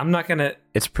 I'm not gonna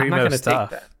Primo stuff.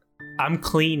 take that. I'm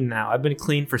clean now. I've been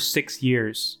clean for 6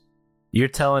 years. You're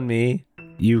telling me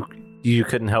you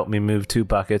couldn't help me move 2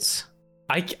 buckets?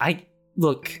 I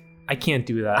look. I can't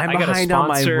do that. I'm I got a behind on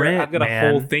my sponsor. rent, I've got man.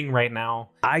 a whole thing right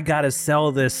now. I gotta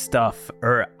sell this stuff,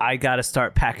 or I gotta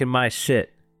start packing my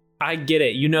shit. I get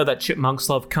it. You know that chipmunks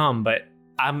love cum, but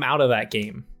I'm out of that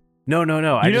game. No. You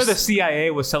know the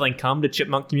CIA was selling cum to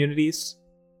chipmunk communities?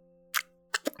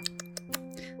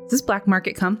 Is this black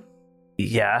market cum?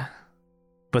 Yeah,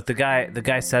 but the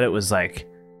guy said it was like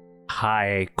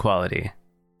high quality.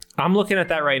 I'm looking at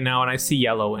that right now, and I see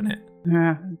yellow in it.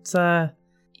 Yeah, it's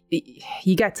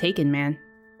you got taken, man.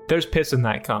 There's piss in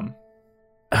that cum.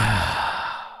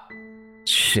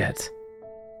 Shit.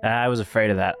 I was afraid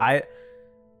of that.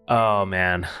 Oh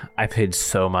man, I paid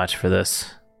so much for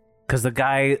this. Cause the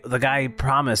guy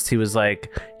promised, he was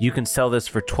like, you can sell this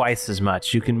for twice as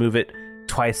much. You can move it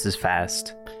twice as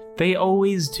fast. They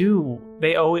always do.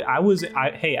 I was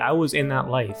in that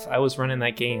life. I was running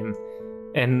that game.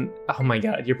 And oh my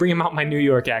god, you're bringing out my New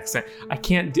York accent.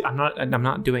 I'm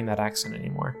not doing that accent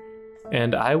anymore.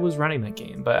 And I was running that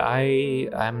game, but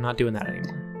I'm not doing that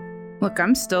anymore. Look,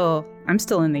 I'm still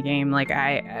in the game. Like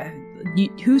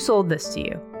who sold this to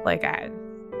you? Like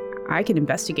I can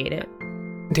investigate it.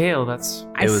 Dale,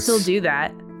 I still do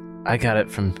that. I got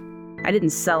it from. I didn't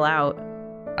sell out.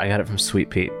 I got it from Sweet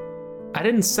Pete. I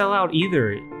didn't sell out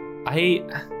either.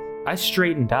 I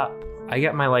straightened up. I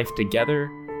got my life together.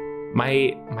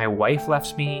 My wife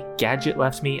left me. Gadget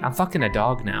left me. I'm fucking a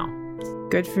dog now.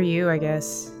 Good for you, I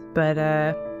guess. But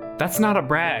that's not a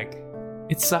brag.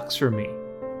 It sucks for me.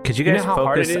 Could you guys know how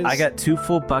hard focus? it is? I got 2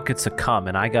 full buckets of cum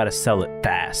and I gotta sell it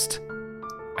fast.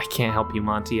 I can't help you,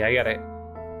 Monty. I gotta go.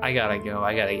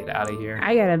 I gotta get out of here.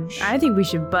 I think we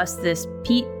should bust this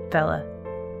Pete fella.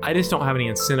 I just don't have any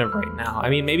incentive right now. I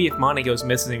mean, maybe if Monty goes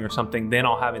missing or something, then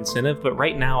I'll have incentive. But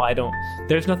right now, I don't.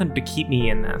 There's nothing to keep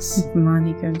me in this.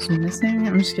 Monty goes missing.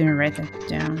 I'm just gonna write that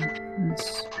down.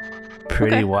 That's...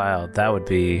 Pretty Okay. wild. That would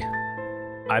be.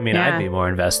 I mean, Yeah. I'd be more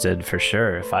invested for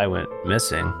sure if I went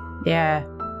missing. Yeah.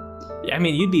 I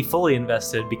mean, you'd be fully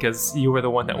invested because you were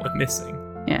the one that went missing.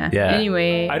 Yeah. Yeah.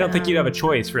 Anyway, I don't think you'd have a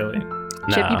choice, really.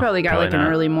 Chip, No, you probably got like not. an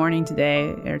early morning today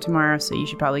or tomorrow, so you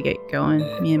should probably get going.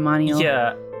 Me and Monty will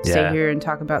Yeah, stay Yeah. here and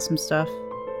talk about some stuff.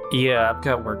 yeah. I've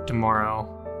got work tomorrow.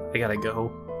 I gotta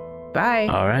go. Bye.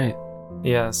 All right.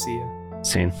 Yeah, see ya.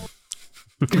 Scene.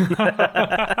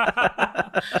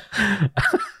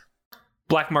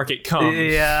 Black Market comes.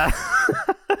 Yeah.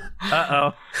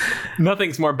 Uh-oh.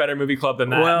 Nothing's more Better Movie Club than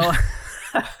that. Well,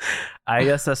 I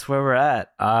guess that's where we're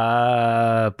at.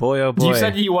 Boy, oh boy. You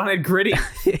said you wanted gritty.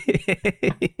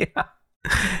 Yeah.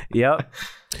 Yep.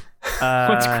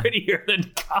 What's grittier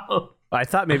than cum? I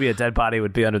thought maybe a dead body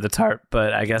would be under the tarp,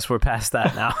 but I guess we're past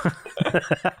that now.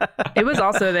 It was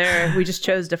also there. We just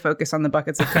chose to focus on the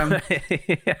buckets of cum.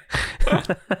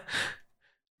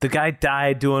 The guy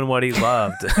died doing what he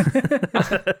loved.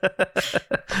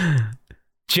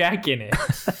 Jack in it.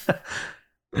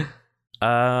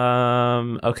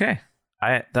 Okay.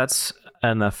 That's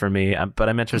enough for me, but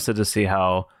I'm interested to see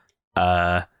how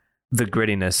the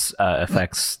grittiness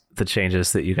affects the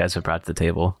changes that you guys have brought to the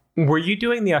table. Were you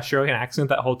doing the Australian accent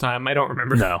that whole time? I don't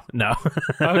remember. No.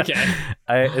 Okay.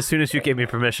 As soon as you gave me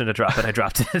permission to drop it, I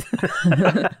dropped it.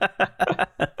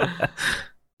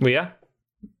 Leah?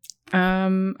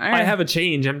 I I have a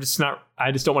change. I just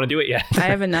don't want to do it yet. I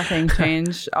have a nothing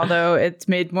change, although it's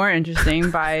made more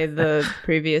interesting by the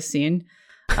previous scene.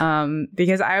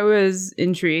 Because I was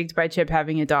intrigued by Chip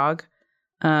having a dog.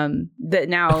 That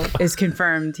now is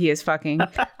confirmed he is fucking.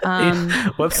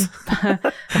 Whoops.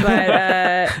 But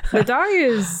the dog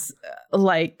is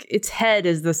like, its head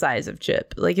is the size of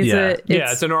Chip. Like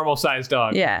It's a normal sized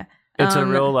dog. Yeah. It's a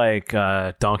real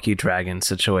donkey dragon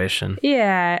situation.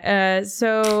 Yeah.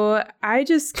 So I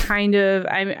just kind of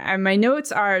my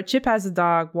notes are Chip has a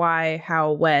dog. Why?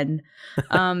 How? When?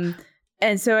 And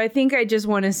so I think I just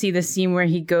want to see the scene where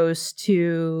he goes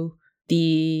to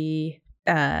the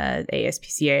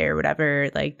ASPCA or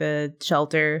whatever, like the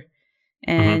shelter,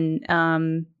 and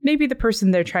maybe the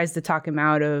person there tries to talk him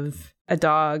out of a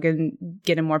dog and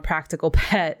get a more practical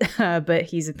pet, but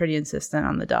he's pretty insistent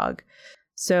on the dog.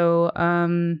 So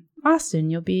Austin,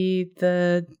 you'll be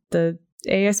the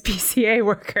ASPCA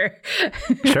worker.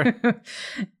 Sure.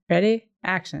 Ready?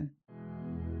 Action.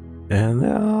 In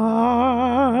the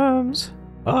arms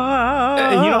You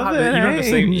don't have to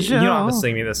sing. You don't have to angel.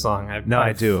 sing me this song.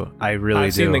 I do. I really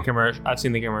I've do. seen the commercial. I've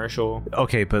seen the commercial.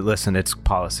 Okay, but listen, it's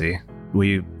policy. Will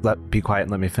you be quiet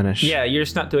and let me finish? Yeah, you're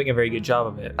just not doing a very good job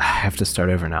of it. I have to start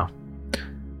over now.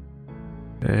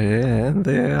 In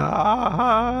the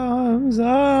arms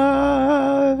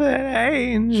of an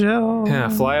angel. Yeah,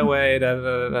 fly away. Da, da,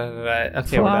 da, da, da.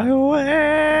 Okay, we're Fly done. away.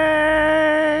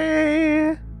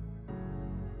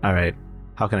 All right.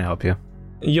 How can I help you?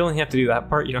 You only have to do that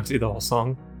part. You don't have to do the whole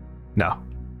song. No,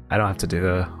 I don't have to do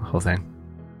the whole thing.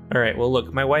 All right. Well,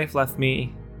 look, my wife left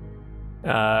me.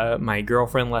 My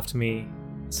girlfriend left me.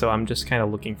 So I'm just kind of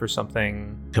looking for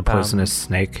something. A poisonous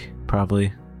snake,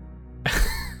 probably.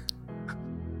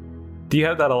 Do you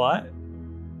have that a lot?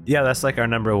 Yeah, that's like our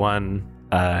number one.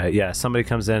 Yeah, somebody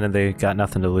comes in and they got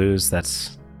nothing to lose.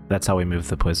 That's how we move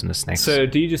the poisonous snakes. So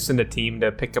do you just send a team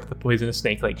to pick up the poisonous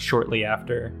snake like shortly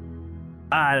after?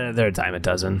 They're a dime a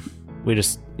dozen. We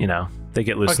just, they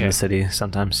get loose in Okay. the city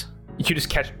sometimes. You just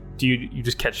catch. Do you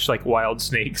just catch like wild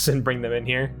snakes and bring them in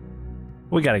here?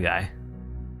 We got a guy.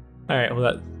 All right. Well,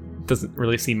 that doesn't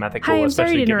really seem ethical, Hi, I'm especially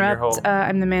sorry to given your interrupt. whole.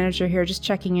 I'm the manager here, just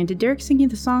checking in. Did Derek sing you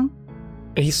the song?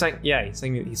 He sang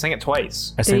it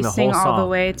twice. I Did sang he the sing whole all the song.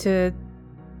 way to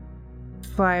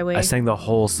Fly Away? I sang the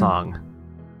whole song.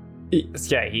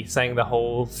 He sang the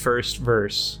whole first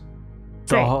verse.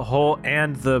 The Great. whole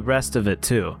and the rest of it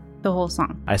too. The whole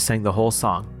song. I sang the whole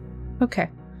song. Okay.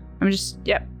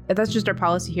 That's just our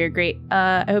policy here. Great.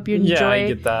 I hope you Yeah, I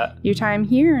enjoy get that. your time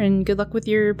here, and good luck with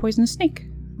your poisonous snake.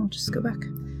 I'll just go back.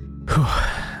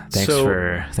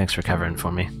 Thanks for covering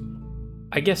for me.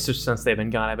 I guess just since they've been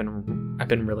gone, I've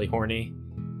been really horny,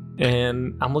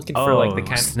 and I'm looking for like the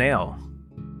kind snail.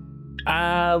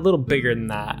 a little bigger than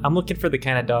that. I'm looking for the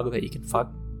kind of dog that you can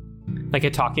fuck, like a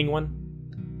talking one.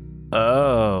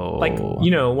 Oh, Like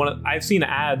I've seen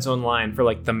ads online for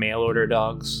like the mail order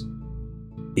dogs.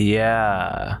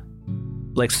 Yeah,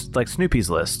 like Snoopy's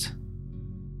List.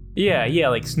 Yeah,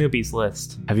 like Snoopy's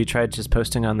List. Have you tried just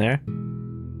posting on there?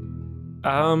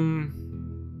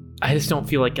 I just don't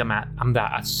feel like I'm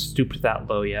that stooped that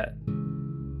low yet.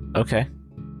 Okay.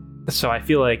 So I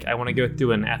feel like I want to go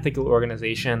through an ethical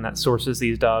organization that sources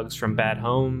these dogs from bad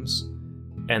homes,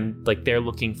 and like they're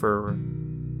looking for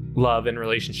love and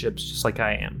relationships just like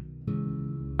I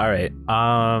am. All right.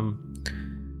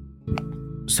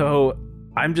 So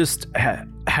I'm just.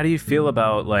 How do you feel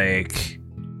about like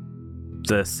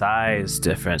the size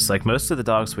difference? Like most of the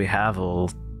dogs we have will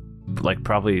like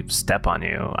probably step on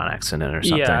you on accident or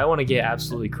something. Yeah, I want to get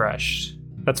absolutely crushed.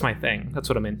 That's my thing. That's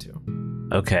what I'm into.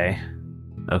 Okay.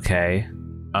 That's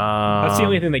the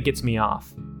only thing that gets me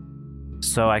off.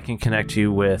 So I can connect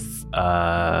you with.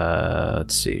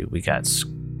 Let's see. We got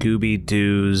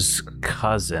Scooby-Doo's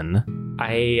cousin.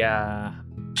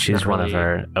 She's Not one of really.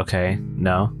 her. Okay.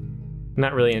 No.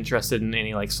 Not really interested in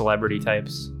any like celebrity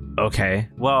types. Okay.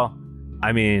 Well,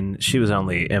 I mean, she was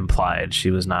only implied.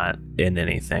 She was not in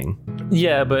anything.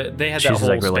 Yeah, but they had that She's, whole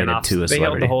like, related spin-off. to a They held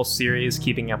celebrity. the whole series,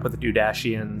 Keeping Up with the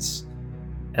Kardashians,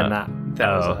 and that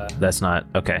was that's not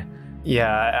okay.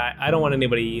 yeah. I don't want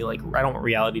anybody like I don't want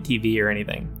reality TV or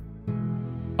anything.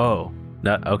 Oh,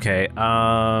 no, okay.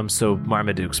 So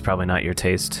Marmaduke's probably not your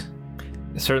taste.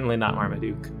 Certainly not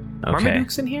Marmaduke. Okay.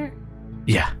 Marmaduke's in here?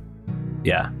 Yeah.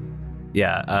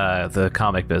 The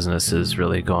comic business is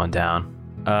really going down.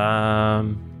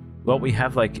 Well, we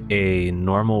have like a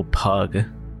normal pug.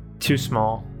 Too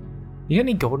small. You got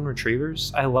any golden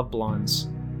retrievers? I love blondes.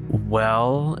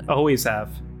 Well, Always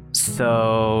have.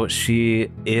 so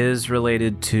she is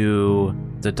related to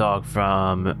the dog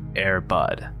from Air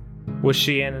Bud. Was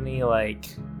she in any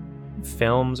like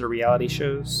films or reality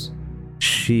shows?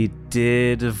 She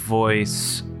did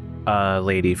voice a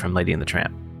lady from Lady and the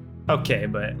Tramp. Okay,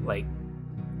 but like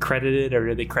credited, or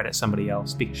did they credit somebody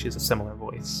else because she has a similar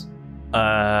voice?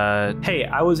 Hey,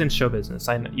 I was in show business.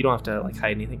 You don't have to like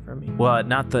hide anything from me. Well,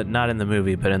 not in the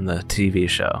movie, but in the TV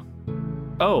show.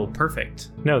 Oh,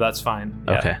 perfect. No, that's fine.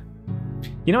 Yeah. Okay.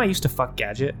 You know, I used to fuck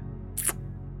Gadget.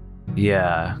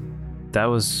 Yeah, that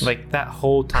was Like that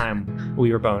whole time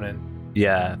we were boning.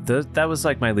 yeah. That was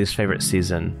like my least favorite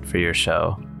season for your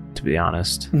show, to be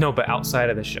honest. No, but outside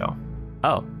of the show.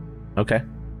 Oh, okay.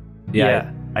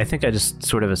 Yeah, I think I just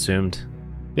sort of assumed.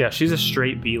 Yeah, she's a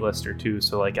straight B-lister too,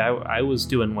 so like I was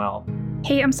doing well.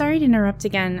 Hey, I'm sorry to interrupt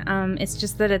again. It's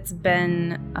just that it's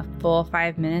been a full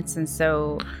 5 minutes, and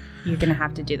so you're gonna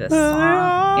have to do this song.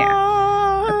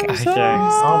 Yeah. Okay. Okay.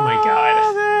 Oh my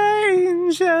god.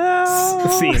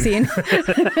 Scene. Scene.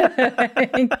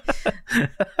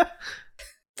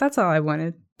 That's all I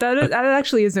wanted. That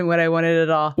actually isn't what I wanted at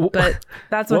all, but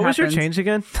that's what was your happened. change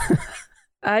again?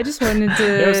 I just wanted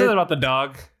It was something to about the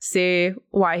dog. see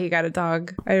why he got a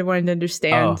dog. I wanted to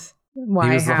understand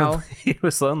why, how. He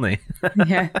was lonely.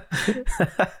 Yeah.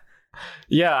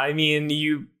 Yeah, I mean,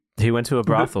 He went to a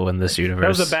brothel in this universe. that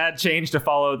was a bad change to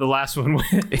follow the last one with.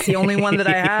 It's the only one that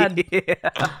I had. Yeah.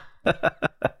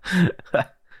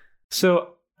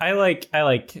 So I like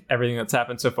everything that's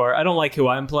happened so far. I don't like who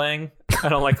I'm playing. I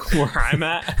don't like where I'm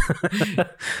at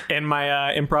in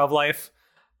my improv life.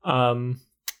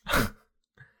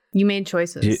 You made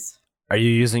choices. Are you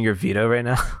using your veto right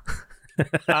now?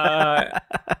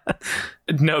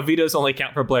 No, vetoes only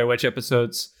count for Blair Witch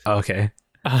episodes. Okay.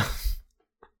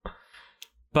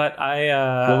 But I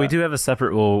Well, we do have a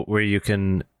separate rule where you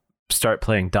can start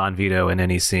playing Don Vito in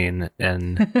any scene,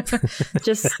 and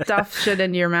Just stuff shit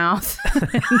into your mouth.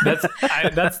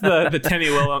 that's the Timmy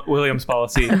Williams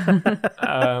policy.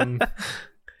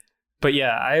 But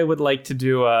yeah, I would like to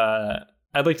do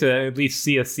I'd like to at least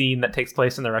see a scene that takes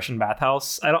place in the Russian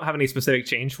bathhouse. I don't have any specific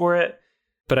change for it,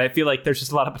 but I feel like there's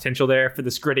just a lot of potential there for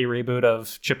this gritty reboot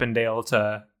of Chip and Dale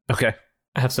to okay.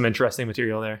 have some interesting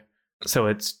material there. So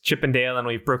it's Chip and Dale, and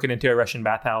we've broken into a Russian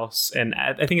bathhouse. And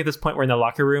I think at this point we're in the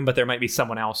locker room, but there might be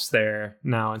someone else there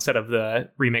now instead of the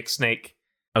remix Snake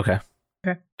Okay.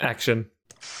 action.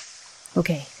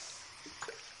 Okay.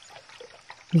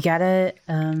 We gotta,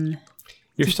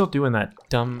 You're still doing that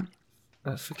dumb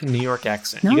fucking New York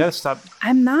accent. No. You gotta stop.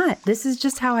 I'm not. This is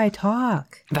just how I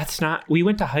talk. That's not. We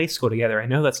went to high school together. I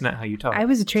know that's not how you talk. I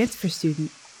was a transfer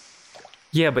student.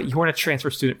 Yeah, but you weren't a transfer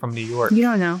student from New York. You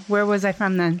don't know. Where was I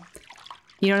from then?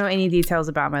 You don't know any details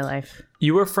about my life.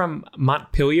 You were from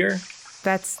Montpelier.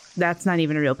 That's not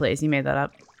even a real place. You made that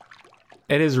up.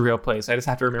 It is a real place. I just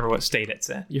have to remember what state it's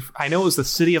in. I know it was the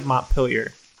city of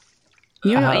Montpelier.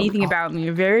 You don't know anything about me.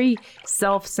 You're very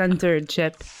self-centered,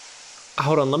 Chip.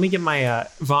 Hold on, let me get my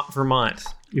Vermont.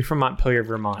 You're from Montpelier,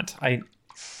 Vermont. I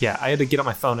had to get on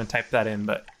my phone and type that in,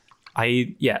 but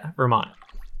Vermont.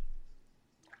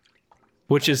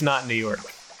 Which is not New York.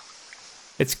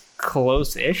 It's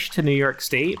close-ish to New York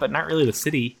State, but not really the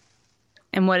city.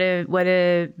 And what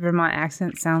a Vermont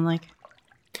accent sound like?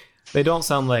 They don't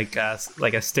sound like a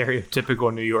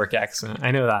stereotypical New York accent.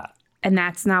 I know that. And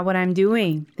that's not what I'm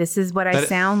doing. This is what I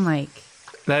sound like.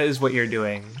 That is what you're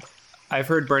doing. I've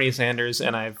heard Bernie Sanders,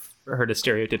 and I've heard a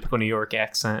stereotypical New York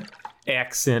accent.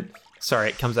 Sorry,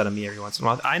 it comes out of me every once in a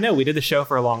while. I know we did the show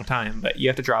for a long time, but you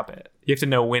have to drop it. You have to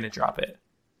know when to drop it.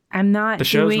 I'm not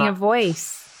doing a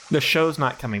voice. The show's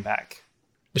not coming back.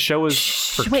 The show is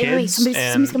for kids. Wait,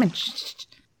 somebody's coming. Shh.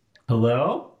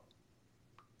 Hello?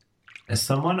 Is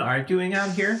someone arguing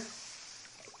out here?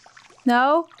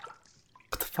 No?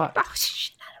 What the fuck? Oh,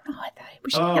 shit. I don't know. I thought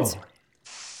we should answer.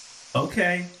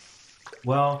 Okay.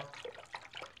 Well,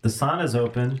 the sauna's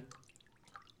open.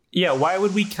 Yeah, why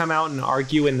would we come out and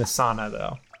argue in the sauna,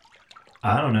 though?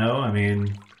 I don't know. I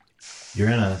mean, you're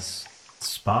in a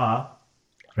spa,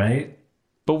 right?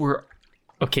 But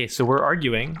so we're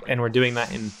arguing, and we're doing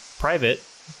that in private.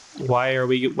 Why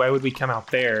would we come out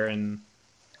there and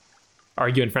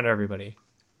argue in front of everybody?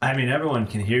 I mean, everyone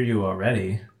can hear you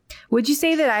already. Would you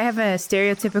say that I have a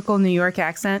stereotypical New York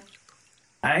accent?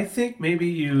 I think maybe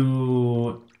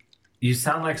you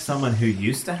sound like someone who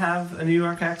used to have a New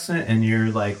York accent, and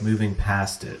you're like moving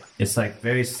past it. It's like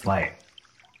very slight.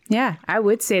 Yeah, I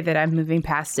would say that I'm moving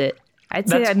past it. I'd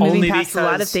say I'm moving past a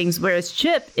lot of things, whereas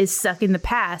Chip is stuck in the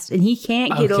past and he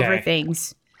can't get over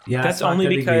things. Yeah, that's only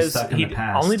because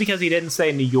he didn't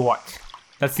say New York.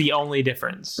 That's the only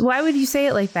difference. Why would you say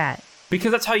it like that?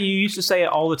 Because that's how you used to say it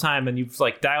all the time, and you've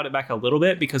like dialed it back a little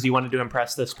bit because you wanted to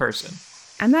impress this person.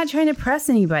 I'm not trying to press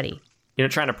anybody. You're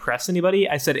not trying to press anybody?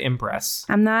 I said impress.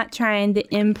 I'm not trying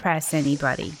to impress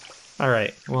anybody. All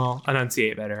right. Well,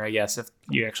 enunciate better, I guess, if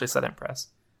you actually said impress.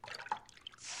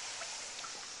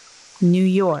 New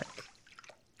York.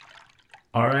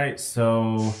 All right,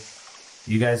 so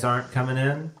you guys aren't coming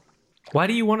in? Why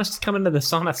do you want us to come into the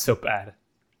sauna so bad?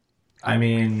 I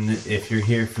mean, if you're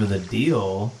here for the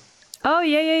deal. Oh,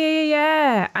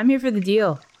 yeah. I'm here for the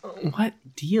deal. What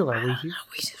deal are we here?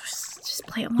 We just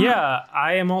play along. Yeah,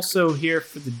 I am also here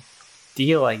for the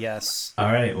deal, I guess.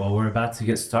 All right, well, we're about to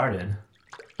get started.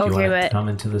 Okay, but come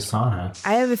into the sauna.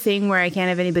 I have a thing where I can't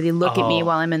have anybody look at me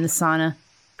while I'm in the sauna.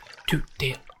 Dude,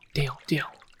 Dale.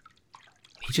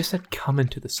 He just said come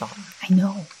into the sauna. I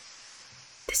know.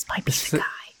 This might be the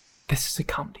guy. This is a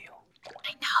cum deal.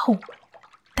 I know.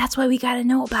 That's why we gotta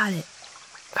know about it.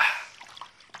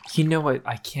 You know what?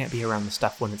 I can't be around the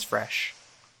stuff when it's fresh.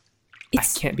 I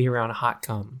can't be around a hot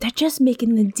cum. They're just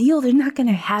making the deal. They're not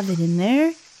gonna have it in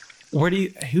there. Who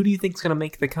do you think's gonna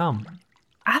make the cum?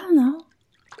 I don't know.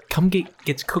 Cum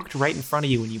gets cooked right in front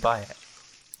of you when you buy it.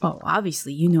 Oh,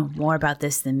 obviously you know more about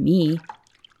this than me.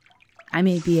 I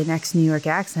may be an ex-New York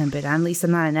accent, but at least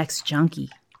I'm not an ex-junkie.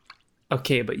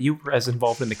 Okay, but you were as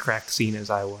involved in the crack scene as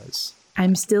I was.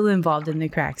 I'm still involved in the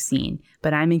crack scene,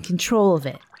 but I'm in control of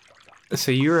it.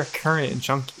 So you're a current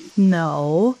junkie?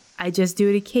 No, I just do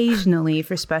it occasionally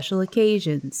for special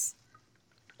occasions.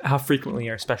 How frequently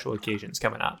are special occasions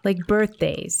coming up? Like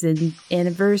birthdays and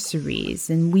anniversaries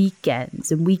and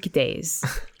weekends and weekdays.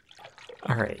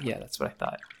 All right, yeah, that's what I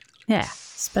thought. Yeah,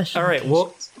 special All right,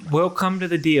 occasions. we'll come to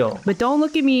the deal. But don't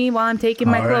look at me while I'm taking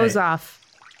my clothes off.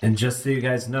 And just so you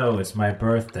guys know, it's my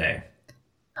birthday.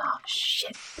 Oh,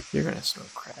 shit. You're gonna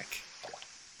smoke crack.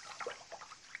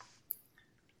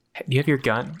 Hey, do you have your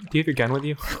gun? Do you have your gun with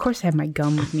you? Of course I have my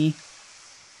gun with me.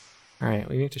 All right,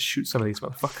 we need to shoot some of these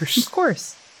motherfuckers. Of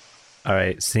course. All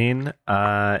right, scene.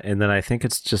 And then I think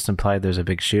it's just implied there's a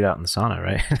big shootout in the sauna,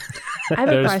 right? I have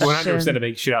a There's question. 100% a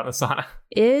big shootout in the sauna.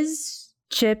 Is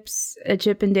Chip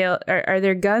and Dale, are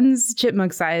their guns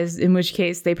chipmunk size, in which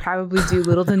case they probably do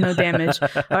little to no damage,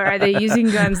 or are they using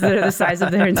guns that are the size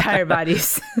of their entire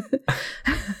bodies?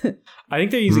 I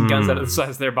think they're using guns that are the size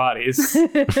of their bodies,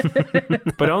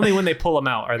 but only when they pull them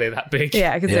out are they that big.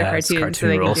 Yeah, because they're it's cartoons, so cartoon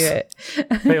they rules. can do it.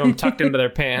 They have them tucked into their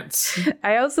pants.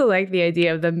 I also like the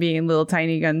idea of them being little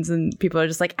tiny guns, and people are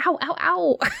just like, "Ow, ow,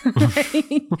 ow!"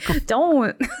 Like,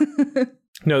 don't.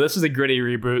 No, this is a gritty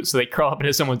reboot, so they crawl up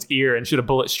into someone's ear and shoot a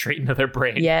bullet straight into their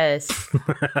brain. Yes.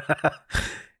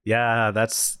 Yeah,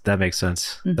 that makes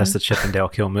sense. That's the Chip and Dale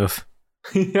kill move.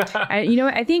 Yeah. You know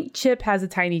what? I think Chip has a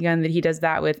tiny gun that he does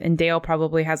that with, and Dale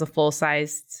probably has a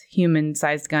full-sized,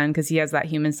 human-sized gun because he has that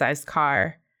human-sized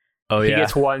car. Oh He yeah.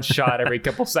 gets one shot every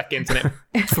couple seconds and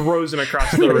it throws him across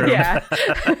the room. Yeah.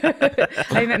 I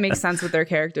think that makes sense with their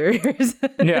characters.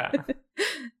 Yeah.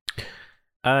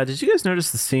 Did you guys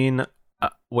notice the scene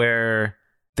where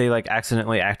they like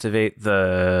accidentally activate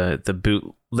the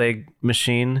bootleg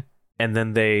machine and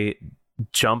then they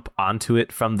jump onto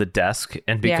it from the desk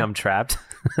and become trapped?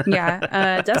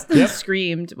 Yeah. Dustin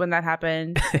screamed when that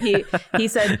happened. He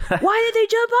said, "Why did they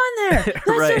jump on there?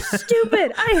 That's so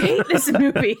stupid. I hate this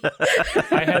movie."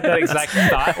 I had that exact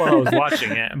thought while I was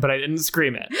watching it, but I didn't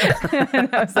scream it. And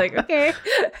I was like, okay.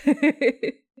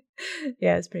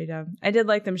 Yeah, it's pretty dumb. I did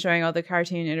like them showing all the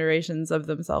cartoon iterations of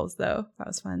themselves, though. That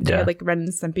was fun. They Yeah. had like Ren and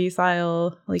Stimpy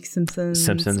style, like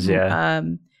Simpsons. Yeah.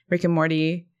 Rick and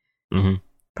Morty. Mm-hmm.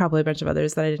 Probably a bunch of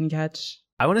others that I didn't catch.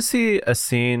 I want to see a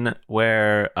scene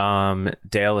where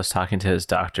Dale is talking to his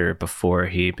doctor before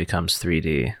he becomes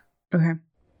 3D. Okay.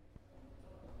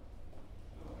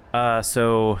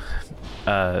 So,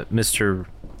 Mr.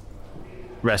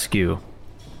 Rescue.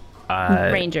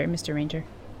 Mr. Ranger.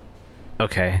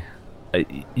 Okay.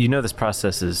 You know this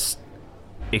process is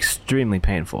extremely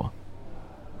painful.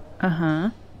 Uh-huh.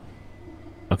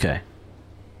 Okay.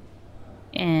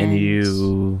 And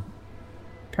you...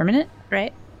 permanent,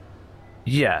 right?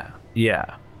 Yeah.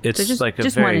 It's So just, like a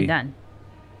just very... one and done.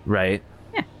 Right.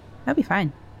 That'd be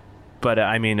fine. But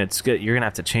I mean, it's good. You're going to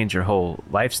have to change your whole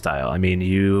lifestyle. I mean,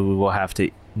 you will have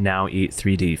to now eat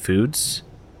 3D foods.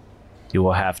 You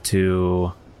will have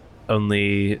to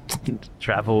only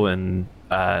travel in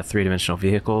three-dimensional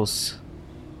vehicles.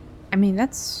 I mean,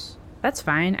 that's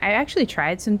fine. I actually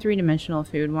tried some three-dimensional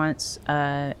food once.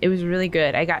 It was really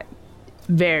good. I got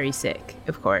very sick,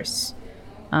 of course.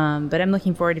 But I'm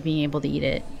looking forward to being able to eat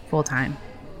it full time.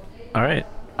 All right.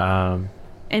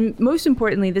 And most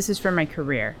importantly, this is for my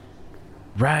career.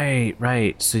 Right.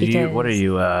 So Because- what are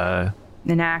you? An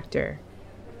actor.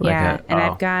 Like yeah, a- and oh.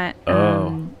 I've got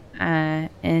Oh.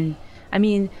 and I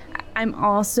mean, I'm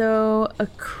also a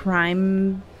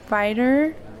crime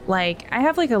fighter. Like, I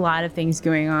have like a lot of things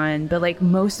going on, but like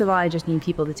most of all, I just need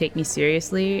people to take me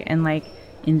seriously. And like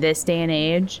in this day and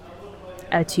age,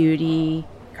 a 2D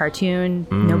cartoon,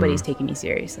 nobody's taking me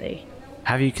seriously.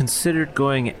 Have you considered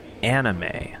going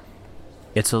anime?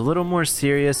 It's a little more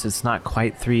serious. It's not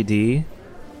quite 3D.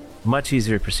 Much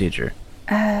easier procedure.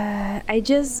 I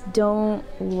just don't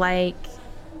like.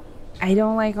 I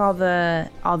don't like all the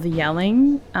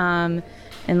yelling. And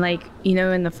like, you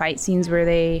know, in the fight scenes where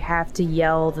they have to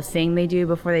yell the thing they do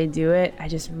before they do it, I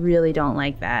just really don't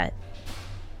like that.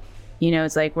 You know,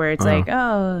 it's like where it's like,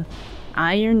 oh,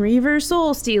 Iron Reaver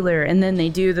Soul Stealer, and then they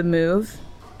do the move.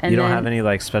 And You don't then have any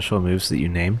like special moves that you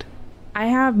named? I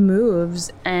have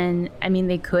moves, and I mean,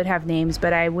 they could have names,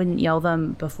 but I wouldn't yell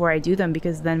them before I do them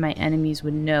because then my enemies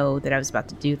would know that I was about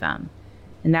to do them.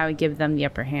 And that would give them the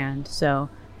upper hand. So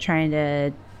trying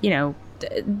to, you know,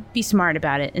 be smart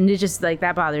about it. And it just like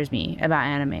that bothers me about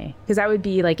anime because I would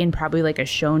be like in probably like a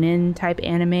shonen type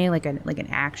anime, like an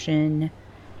action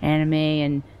anime,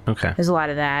 and Okay. there's a lot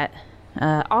of that.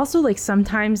 Also, like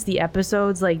sometimes the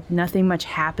episodes, like nothing much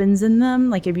happens in them.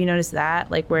 Like, have you noticed that?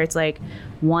 Like where it's like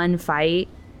one fight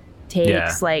takes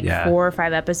Yeah. 4 or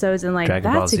 5 episodes, and like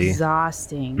Dragon Ball that's Z.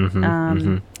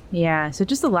 exhausting. Yeah, so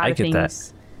just a lot I of get that.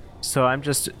 things. So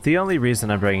the only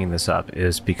reason I'm bringing this up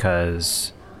is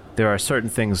because there are certain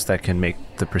things that can make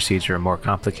the procedure more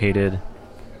complicated.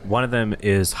 One of them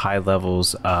is high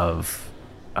levels of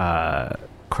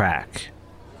crack.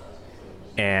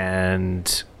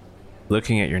 And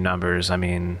looking at your numbers, I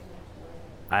mean,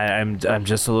 I'm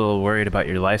just a little worried about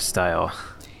your lifestyle.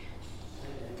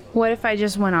 What if I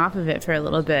just went off of it for a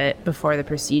little bit before the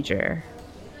procedure?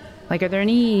 Like, are there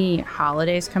any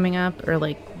holidays coming up, or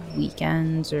like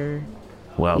weekends, or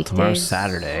Well, tomorrow's weekdays?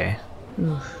 Saturday.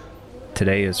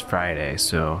 Today is Friday,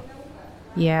 so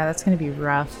Yeah, that's gonna be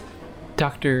rough.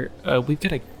 Doctor, we've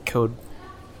got a code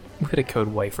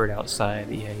Wyford outside.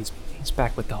 Yeah, he's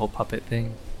back with the whole puppet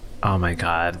thing. oh my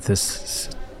god, this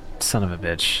son of a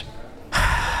bitch.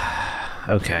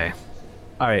 Okay.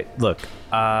 All right, look.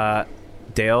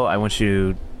 Dale, I want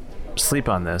you to sleep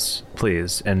on this,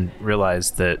 please, and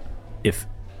realize that if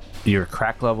your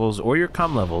crack levels or your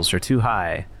cum levels are too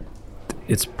high,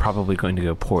 it's probably going to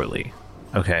go poorly.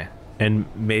 Okay. And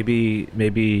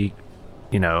maybe,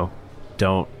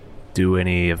 don't do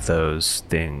any of those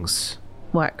things.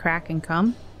 What, crack and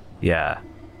cum? Yeah.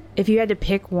 If you had to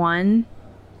pick one,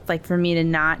 like for me to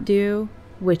not do,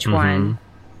 which one?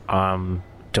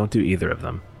 Don't do either of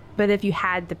them. But if you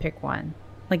had to pick one,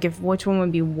 like which one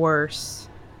would be worse?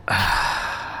 Gun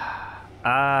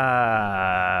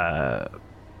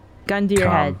to your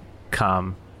head.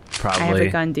 Cum, probably. I have a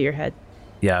gun to your head.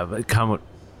 Yeah, but cum.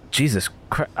 Jesus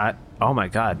Christ! Oh my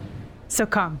God. So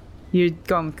cum. You're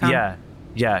going with cum.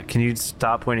 Yeah. Can you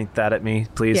stop pointing that at me,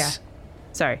 please? Yeah.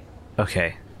 Sorry.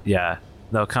 Okay. Yeah.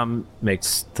 No, cum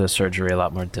makes the surgery a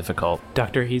lot more difficult.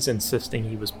 Doctor, he's insisting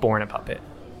he was born a puppet.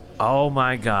 Oh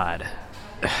my God.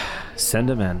 Send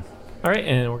him in. All right,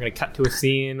 and we're going to cut to a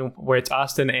scene where it's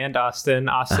Austin,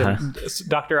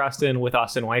 Dr. Austin with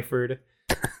Austin Wyford.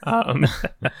 And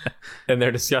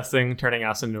they're discussing turning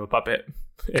Austin into a puppet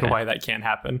and why that can't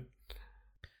happen.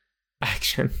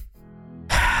 Action.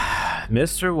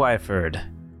 Mr. Wyford,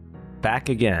 back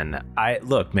again.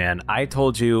 Look, man, I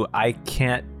told you I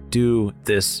can't do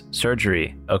this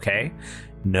surgery, okay?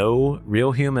 No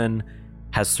real human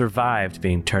has survived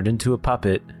being turned into a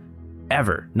puppet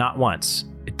ever, not once.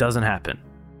 It doesn't happen.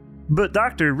 But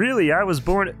doctor, really, I was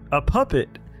born a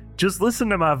puppet. Just listen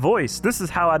to my voice. This is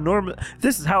how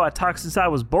I talk since I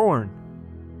was born.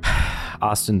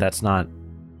 Austin, that's not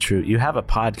true. You have a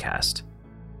podcast.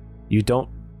 You don't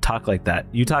talk like that.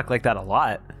 You talk like that a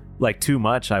lot. Like too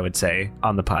much, I would say,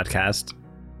 on the podcast.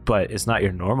 But it's not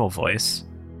your normal voice.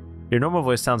 Your normal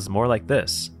voice sounds more like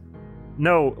this.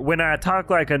 No, when I talk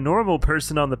like a normal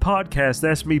person on the podcast,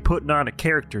 that's me putting on a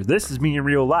character. This is me in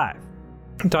real life.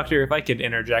 Doctor, if I could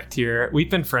interject here, we've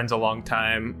been friends a long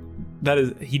time.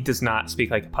 He does not speak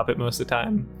like a puppet most of the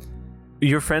time.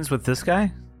 You're friends with this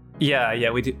guy? Yeah,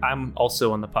 we do. I'm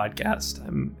also on the podcast.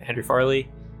 I'm Henry Farley.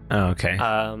 Oh, okay.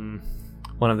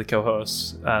 One of the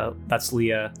co-hosts. That's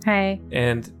Leah. Hey.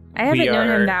 And I haven't known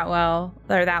him that well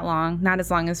or that long. Not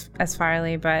as long as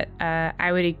Farley, but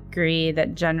I would agree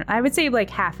that I would say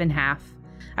like half and half.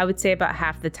 I would say about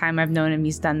half the time I've known him,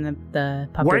 he's done the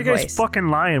puppet voice. Why are you guys fucking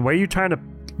lying? Why are you trying to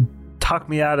talk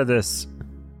me out of this?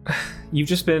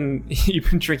 You've been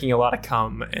drinking a lot of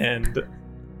cum, and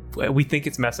we think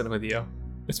it's messing with you.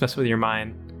 It's messing with your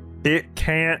mind. It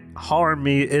can't harm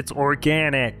me. It's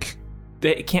organic.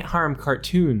 It can't harm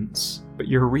cartoons, but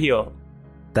you're real.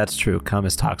 That's true. Cum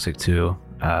is toxic to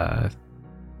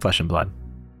flesh and blood.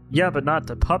 Yeah, but not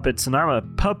to puppets, and I'm a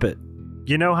puppet.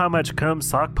 You know how much cum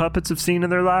sock puppets have seen in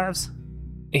their lives?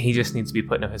 He just needs to be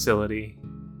put in a facility,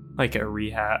 like a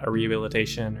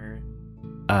rehabilitation, or.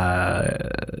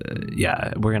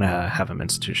 Yeah, we're gonna have him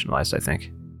institutionalized, I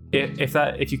think.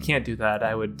 If you can't do that,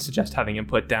 I would suggest having him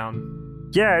put down.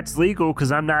 Yeah, it's legal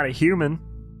because I'm not a human.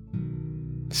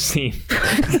 See.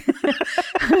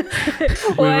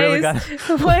 Why is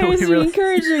he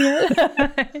encouraging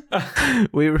it?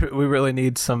 we really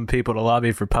need some people to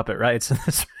lobby for puppet rights in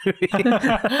this movie.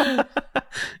 Yeah,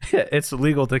 it's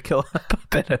illegal to kill a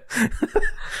puppet.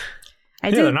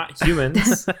 They're not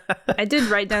humans. I did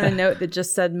write down a note that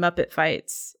just said Muppet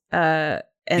fights. And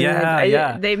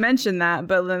they mentioned that,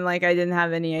 but then I didn't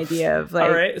have any idea of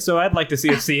All right, so I'd like to see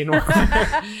a scene where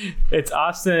it's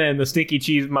Austin and the Stinky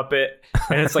Cheese Muppet,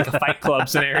 and it's like a Fight Club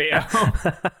scenario.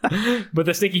 But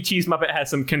the Stinky Cheese Muppet has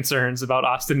some concerns about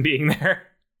Austin being there.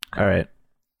 All right,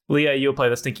 Leah, you'll play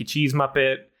the Stinky Cheese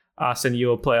Muppet. Austin, you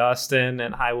will play Austin,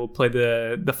 and I will play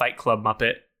the Fight Club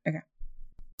Muppet. Okay.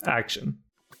 Action.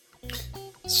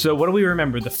 So what do we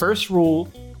remember? The first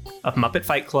rule of Muppet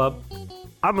Fight Club.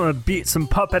 I'm gonna beat some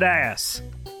puppet ass.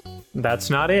 That's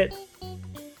not it.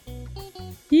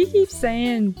 He keeps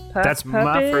saying That's puppet.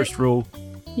 my first rule.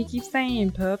 He keeps saying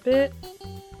puppet.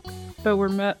 But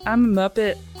I'm a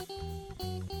Muppet.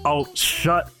 Oh,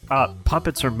 shut up.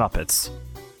 Puppets are Muppets.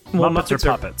 Well, Muppets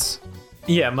are puppets.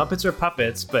 Yeah, Muppets are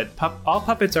puppets, but all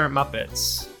puppets aren't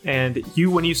Muppets. And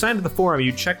when you signed to the forum,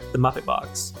 you checked the Muppet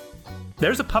box.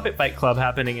 There's a Puppet Fight Club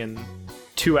happening in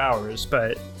 2 hours,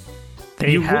 but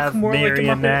they you have look more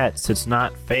marionettes. It's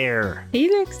not fair. He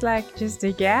looks like just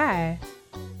a guy.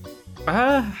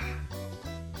 I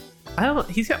don't.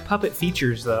 He's got puppet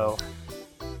features though.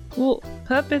 Well,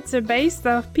 puppets are based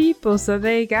off people, so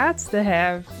they got to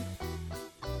have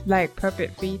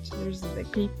puppet features.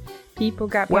 People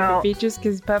got puppet features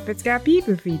because puppets got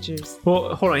people features.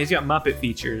 Well, hold on. He's got Muppet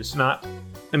features,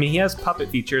 he has puppet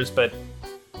features, but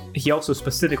he also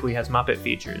specifically has Muppet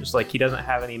features. He doesn't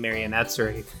have any marionettes or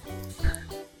anything.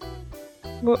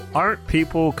 Well, aren't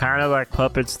people kind of like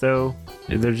puppets though?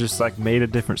 They're just made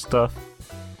of different stuff.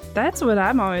 That's what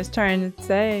I'm always trying to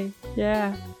say.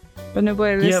 Yeah. But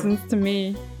nobody listens to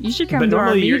me. You should come to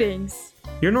our meetings.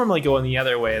 You're normally going the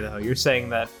other way, though. You're saying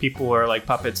that people are like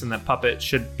puppets and that puppets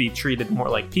should be treated more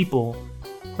like people.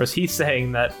 Whereas he's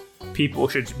saying that people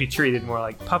should be treated more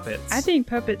like puppets. I think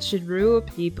puppets should rule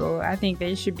people. I think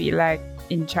they should be like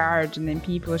in charge, and then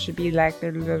people should be like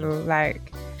their little like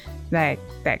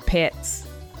pets.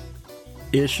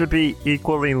 It should be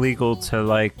equally legal to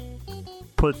like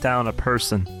put down a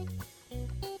person.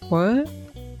 What?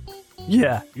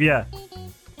 Yeah.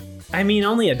 I mean,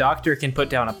 only a doctor can put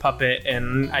down a puppet,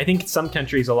 and I think some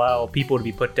countries allow people to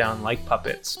be put down like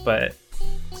puppets, but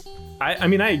I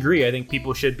mean, I agree. I think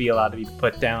people should be allowed to be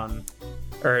put down,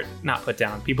 or not put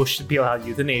down. People should be allowed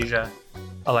euthanasia,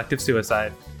 elective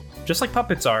suicide, just like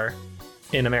puppets are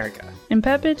in America. And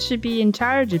puppets should be in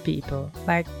charge of people,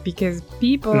 like, because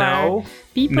people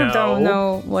don't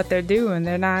know what they're doing.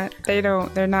 They're not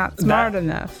smart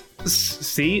enough.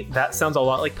 See, that sounds a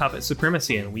lot like puppet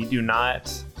supremacy, and we do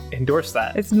not endorse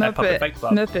that. It's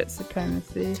Muppet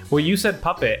supremacy. Well, you said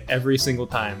puppet every single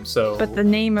time, so... But the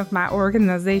name of my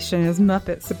organization is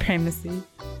Muppet Supremacy.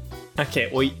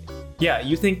 Okay, well, yeah,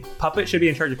 you think puppet should be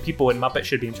in charge of people and Muppet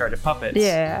should be in charge of puppets.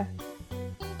 Yeah.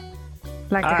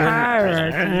 Like a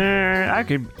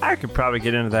hierarchy. I could probably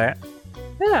get into that.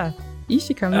 Yeah, you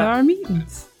should come to our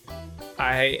meetings.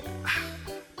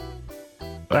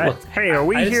 Look, hey, are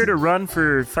we here to run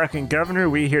for fucking governor? Or are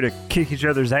we here to kick each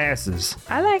other's asses?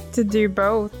 I like to do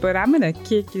both, but I'm gonna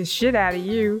kick the shit out of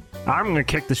you. I'm gonna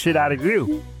kick the shit out of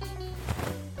you.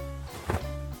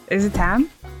 Is it time?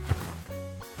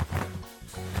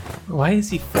 Why is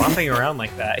he flopping around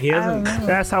like that? He doesn't.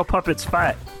 That's how puppets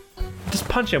fight. Just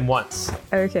punch him once.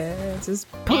 Okay, just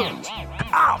punch.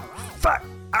 Ow! Fuck!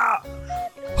 Ow!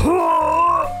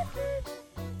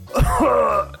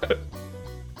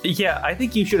 Yeah, I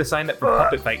think you should have signed up for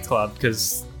Puppet Fight Club,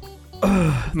 because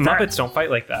Muppets don't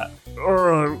fight like that.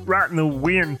 Right in the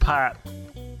windpipe.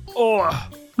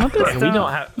 Muppets we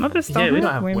don't have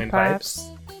windpipes.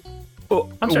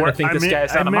 I'm starting to think this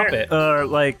guy's not a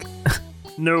Muppet.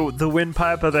 No, the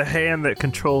windpipe of the hand that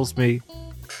controls me.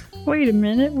 Wait a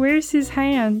minute, where's his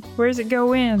hand? Where's it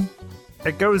go in?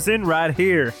 It goes in right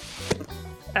here.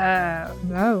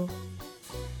 No.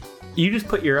 You just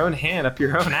put your own hand up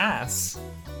your own ass.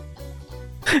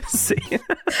 See?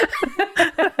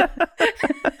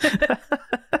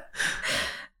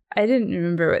 I didn't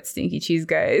remember what Stinky Cheese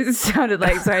Guys sounded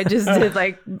like, so I just did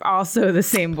like also the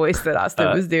same voice that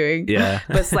Austin was doing. Yeah.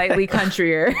 But slightly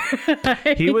countryer.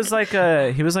 He was like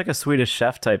a Swedish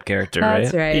chef type character, right?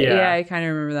 That's right. Yeah, I kind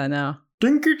of remember that now.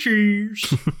 Stinky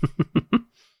Cheese.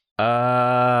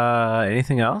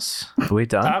 Anything else? Are we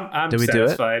done? I'm Did we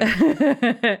satisfied. do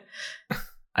it?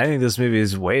 I think this movie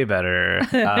is way better.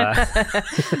 It's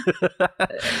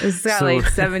got like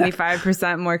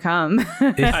 75% more cum.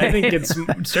 I think it's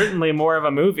certainly more of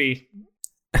a movie.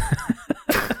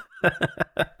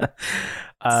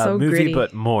 So movie, gritty.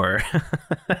 but more.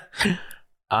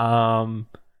 Real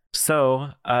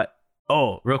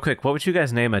quick, what would you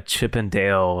guys name a Chip and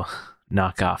Dale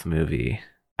knockoff movie?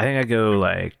 I think I'd go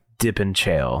like Dip and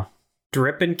Chale.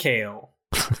 Drip and Kale.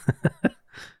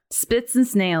 Spits and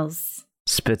Snails.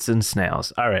 Spits and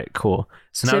Snails. All right, cool.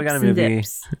 So now Chips we got a and movie.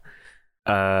 dips.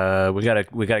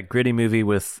 We got a gritty movie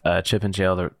with Chip and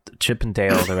Dale, the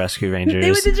Rescue Rangers.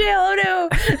 They went to jail. Oh no!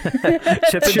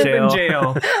 Chip and Chip Dale. in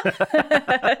jail.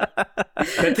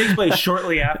 That takes place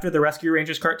shortly after the Rescue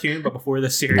Rangers cartoon, but before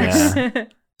the series. Yeah.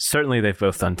 Certainly, they've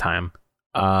both done time.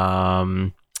 We've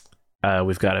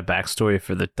got a backstory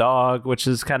for the dog, which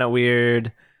is kind of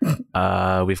weird.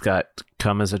 We've got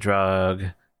cum as a drug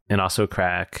and also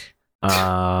crack.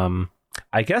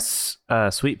 I guess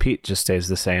Sweet Pete just stays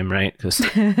the same, right?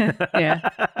 Yeah,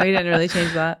 we didn't really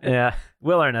change that. Yeah,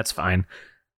 Will Arnett's fine.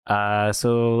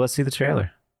 So let's see the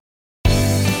trailer.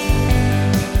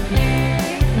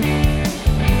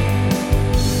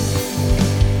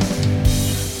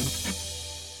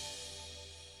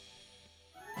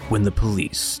 When the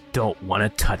police don't want to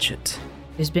touch it.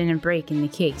 There's been a break in the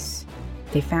case.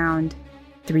 They found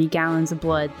 3 gallons of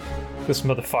blood. This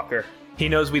motherfucker. He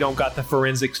knows we don't got the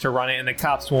forensics to run it, and the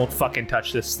cops won't fucking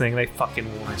touch this thing. They fucking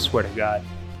won't, I swear to God.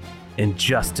 And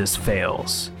justice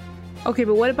fails. Okay,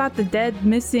 but what about the dead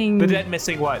missing? The dead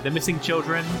missing what? The missing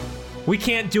children? We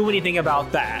can't do anything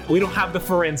about that. We don't have the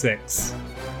forensics.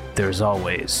 There's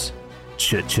always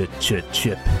Chip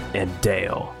and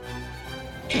Dale.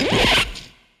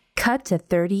 Cut to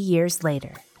 30 years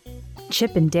later.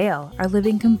 Chip and Dale are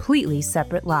living completely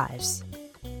separate lives.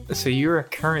 So you're a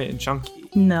current junkie.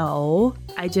 No,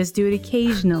 I just do it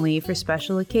occasionally for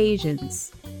special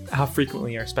occasions. how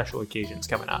frequently are special occasions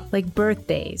coming up? Like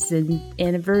birthdays and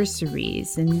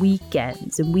anniversaries and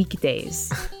weekends and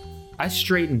weekdays. I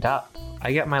straightened up.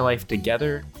 I got my life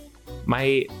together.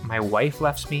 My wife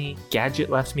left me. Gadget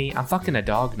left me. I'm fucking a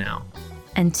dog now.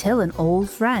 Until an old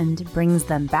friend brings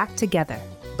them back together.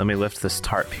 Let me lift this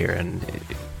tarp here, and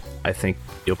I think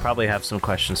you'll probably have some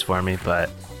questions for me, but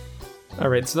All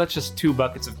right, so that's just 2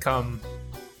 buckets of cum.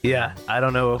 yeah, I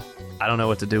don't know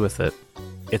what to do with it.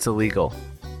 It's illegal.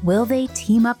 Will they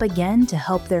team up again to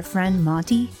help their friend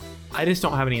Monty? I just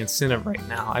don't have any incentive right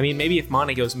now. I mean, maybe if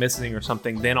Monty goes missing or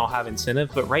something, then I'll have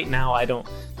incentive. But right now, I don't.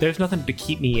 There's nothing to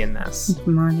keep me in this.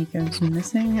 Monty goes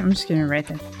missing. I'm just gonna write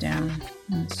that down.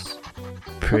 That's...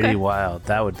 Pretty Okay. wild.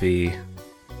 That would be.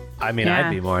 I mean, Yeah.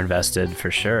 I'd be more invested for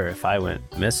sure if I went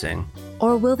missing.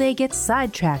 Or will they get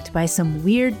sidetracked by some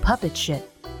weird puppet shit?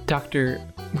 Doctor,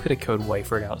 we could have code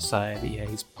Wyford outside. Yeah,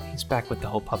 he's back with the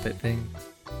whole puppet thing.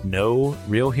 No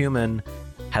real human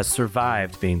has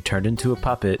survived being turned into a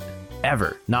puppet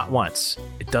ever. Not once.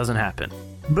 It doesn't happen.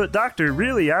 But doctor,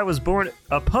 really, I was born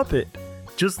a puppet.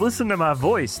 Just listen to my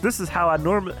voice. This is how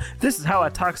I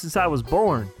talk since I was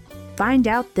born. Find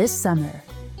out this summer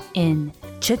in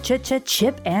Chip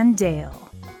and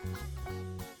Dale.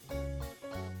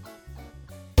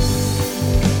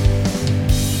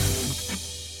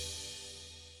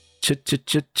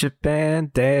 Chip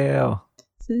and Dale.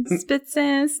 Spits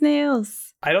and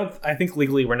snails. I think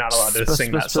legally we're not allowed to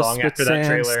sing that song after that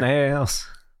trailer. Snails.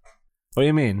 What do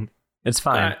you mean? It's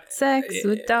fine. Sex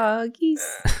with doggies.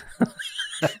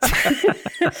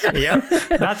 Yep,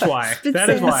 that's why. Spits That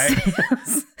is and why.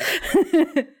 snails.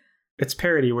 It's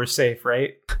parody. We're safe,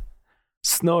 right?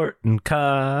 Snort and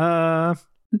cum.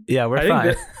 Yeah, we're I fine.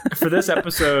 think that for this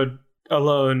episode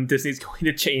alone, Disney's going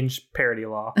to change parody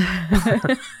law.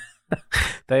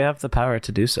 They have the power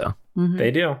to do so. Mhm.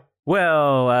 They do.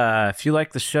 Well, if you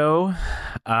like the show,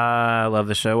 love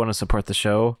the show, want to support the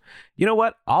show, you know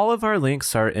what? All of our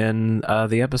links are in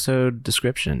the episode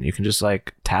description. You can just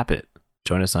tap it.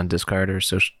 Join us on Discord or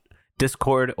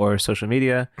social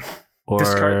media. Or,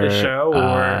 Discard the show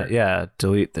or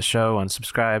delete the show,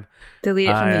 unsubscribe. Delete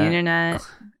it from the internet.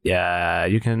 Yeah,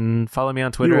 you can follow me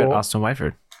on Twitter You at will. Austin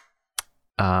Wyford.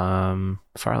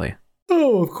 Farley.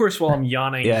 Oh, of course, while I'm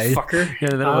yawning, Yeah, you fucker. You're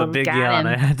in the middle of a big Got yawn.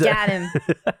 him. I had to- Got him.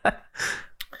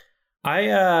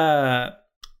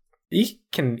 You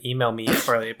can email me,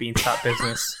 Farley at Beanstop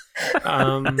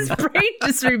His brain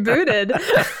just rebooted.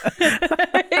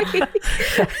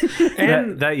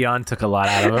 and that yawn took a lot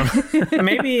out of him.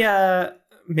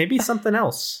 maybe something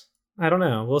else. I don't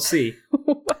know. We'll see.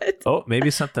 What? Oh,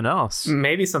 maybe something else.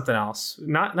 Maybe something else.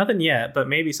 Nothing yet, but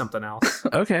maybe something else.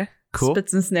 Okay, cool.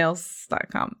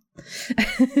 Spitsandsnails.com.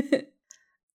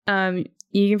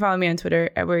 You can follow me on Twitter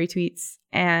at Worry Tweets.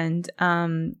 And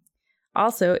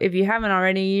also, if you haven't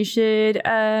already, you should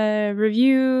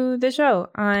review the show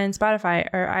on Spotify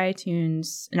or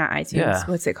iTunes. Not iTunes. Yeah.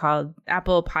 What's it called?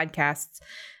 Apple Podcasts.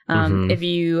 Mhm. If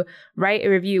you write a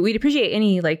review, we'd appreciate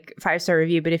any 5-star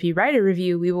review, but if you write a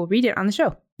review, we will read it on the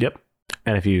show. Yep.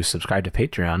 And if you subscribe to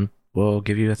Patreon, we'll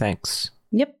give you a thanks.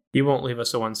 Yep. You won't leave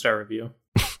us a 1-star review.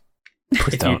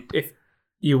 Please don't. If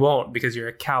you won't, because you're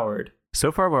a coward.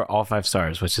 So far, we're all 5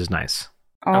 stars, which is nice.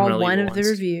 All gonna leave one it of the once.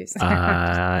 reviews.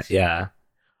 Yeah.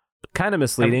 Kind of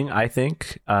misleading, I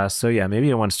think. So yeah,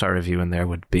 maybe a 1-star review in there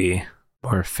would be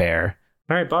more fair.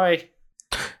 All right, bye.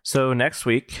 So next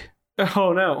week,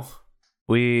 Oh no.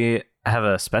 we have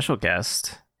a special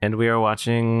guest, and we are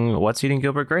watching What's Eating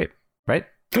Gilbert Grape, right?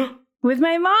 With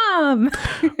my mom.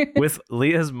 With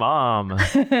Leah's mom.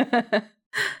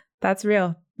 That's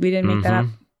real. We didn't make that up.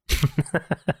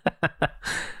 up.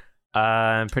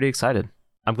 I'm pretty excited.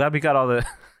 I'm glad we got all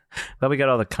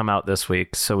the come out this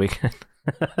week, so we can.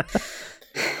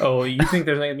 Oh, you think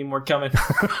there's any more coming?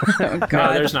 Oh, No,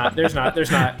 God. there's not. There's not.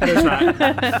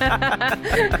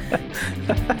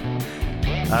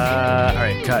 All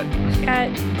right, cut.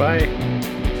 Cut. Bye.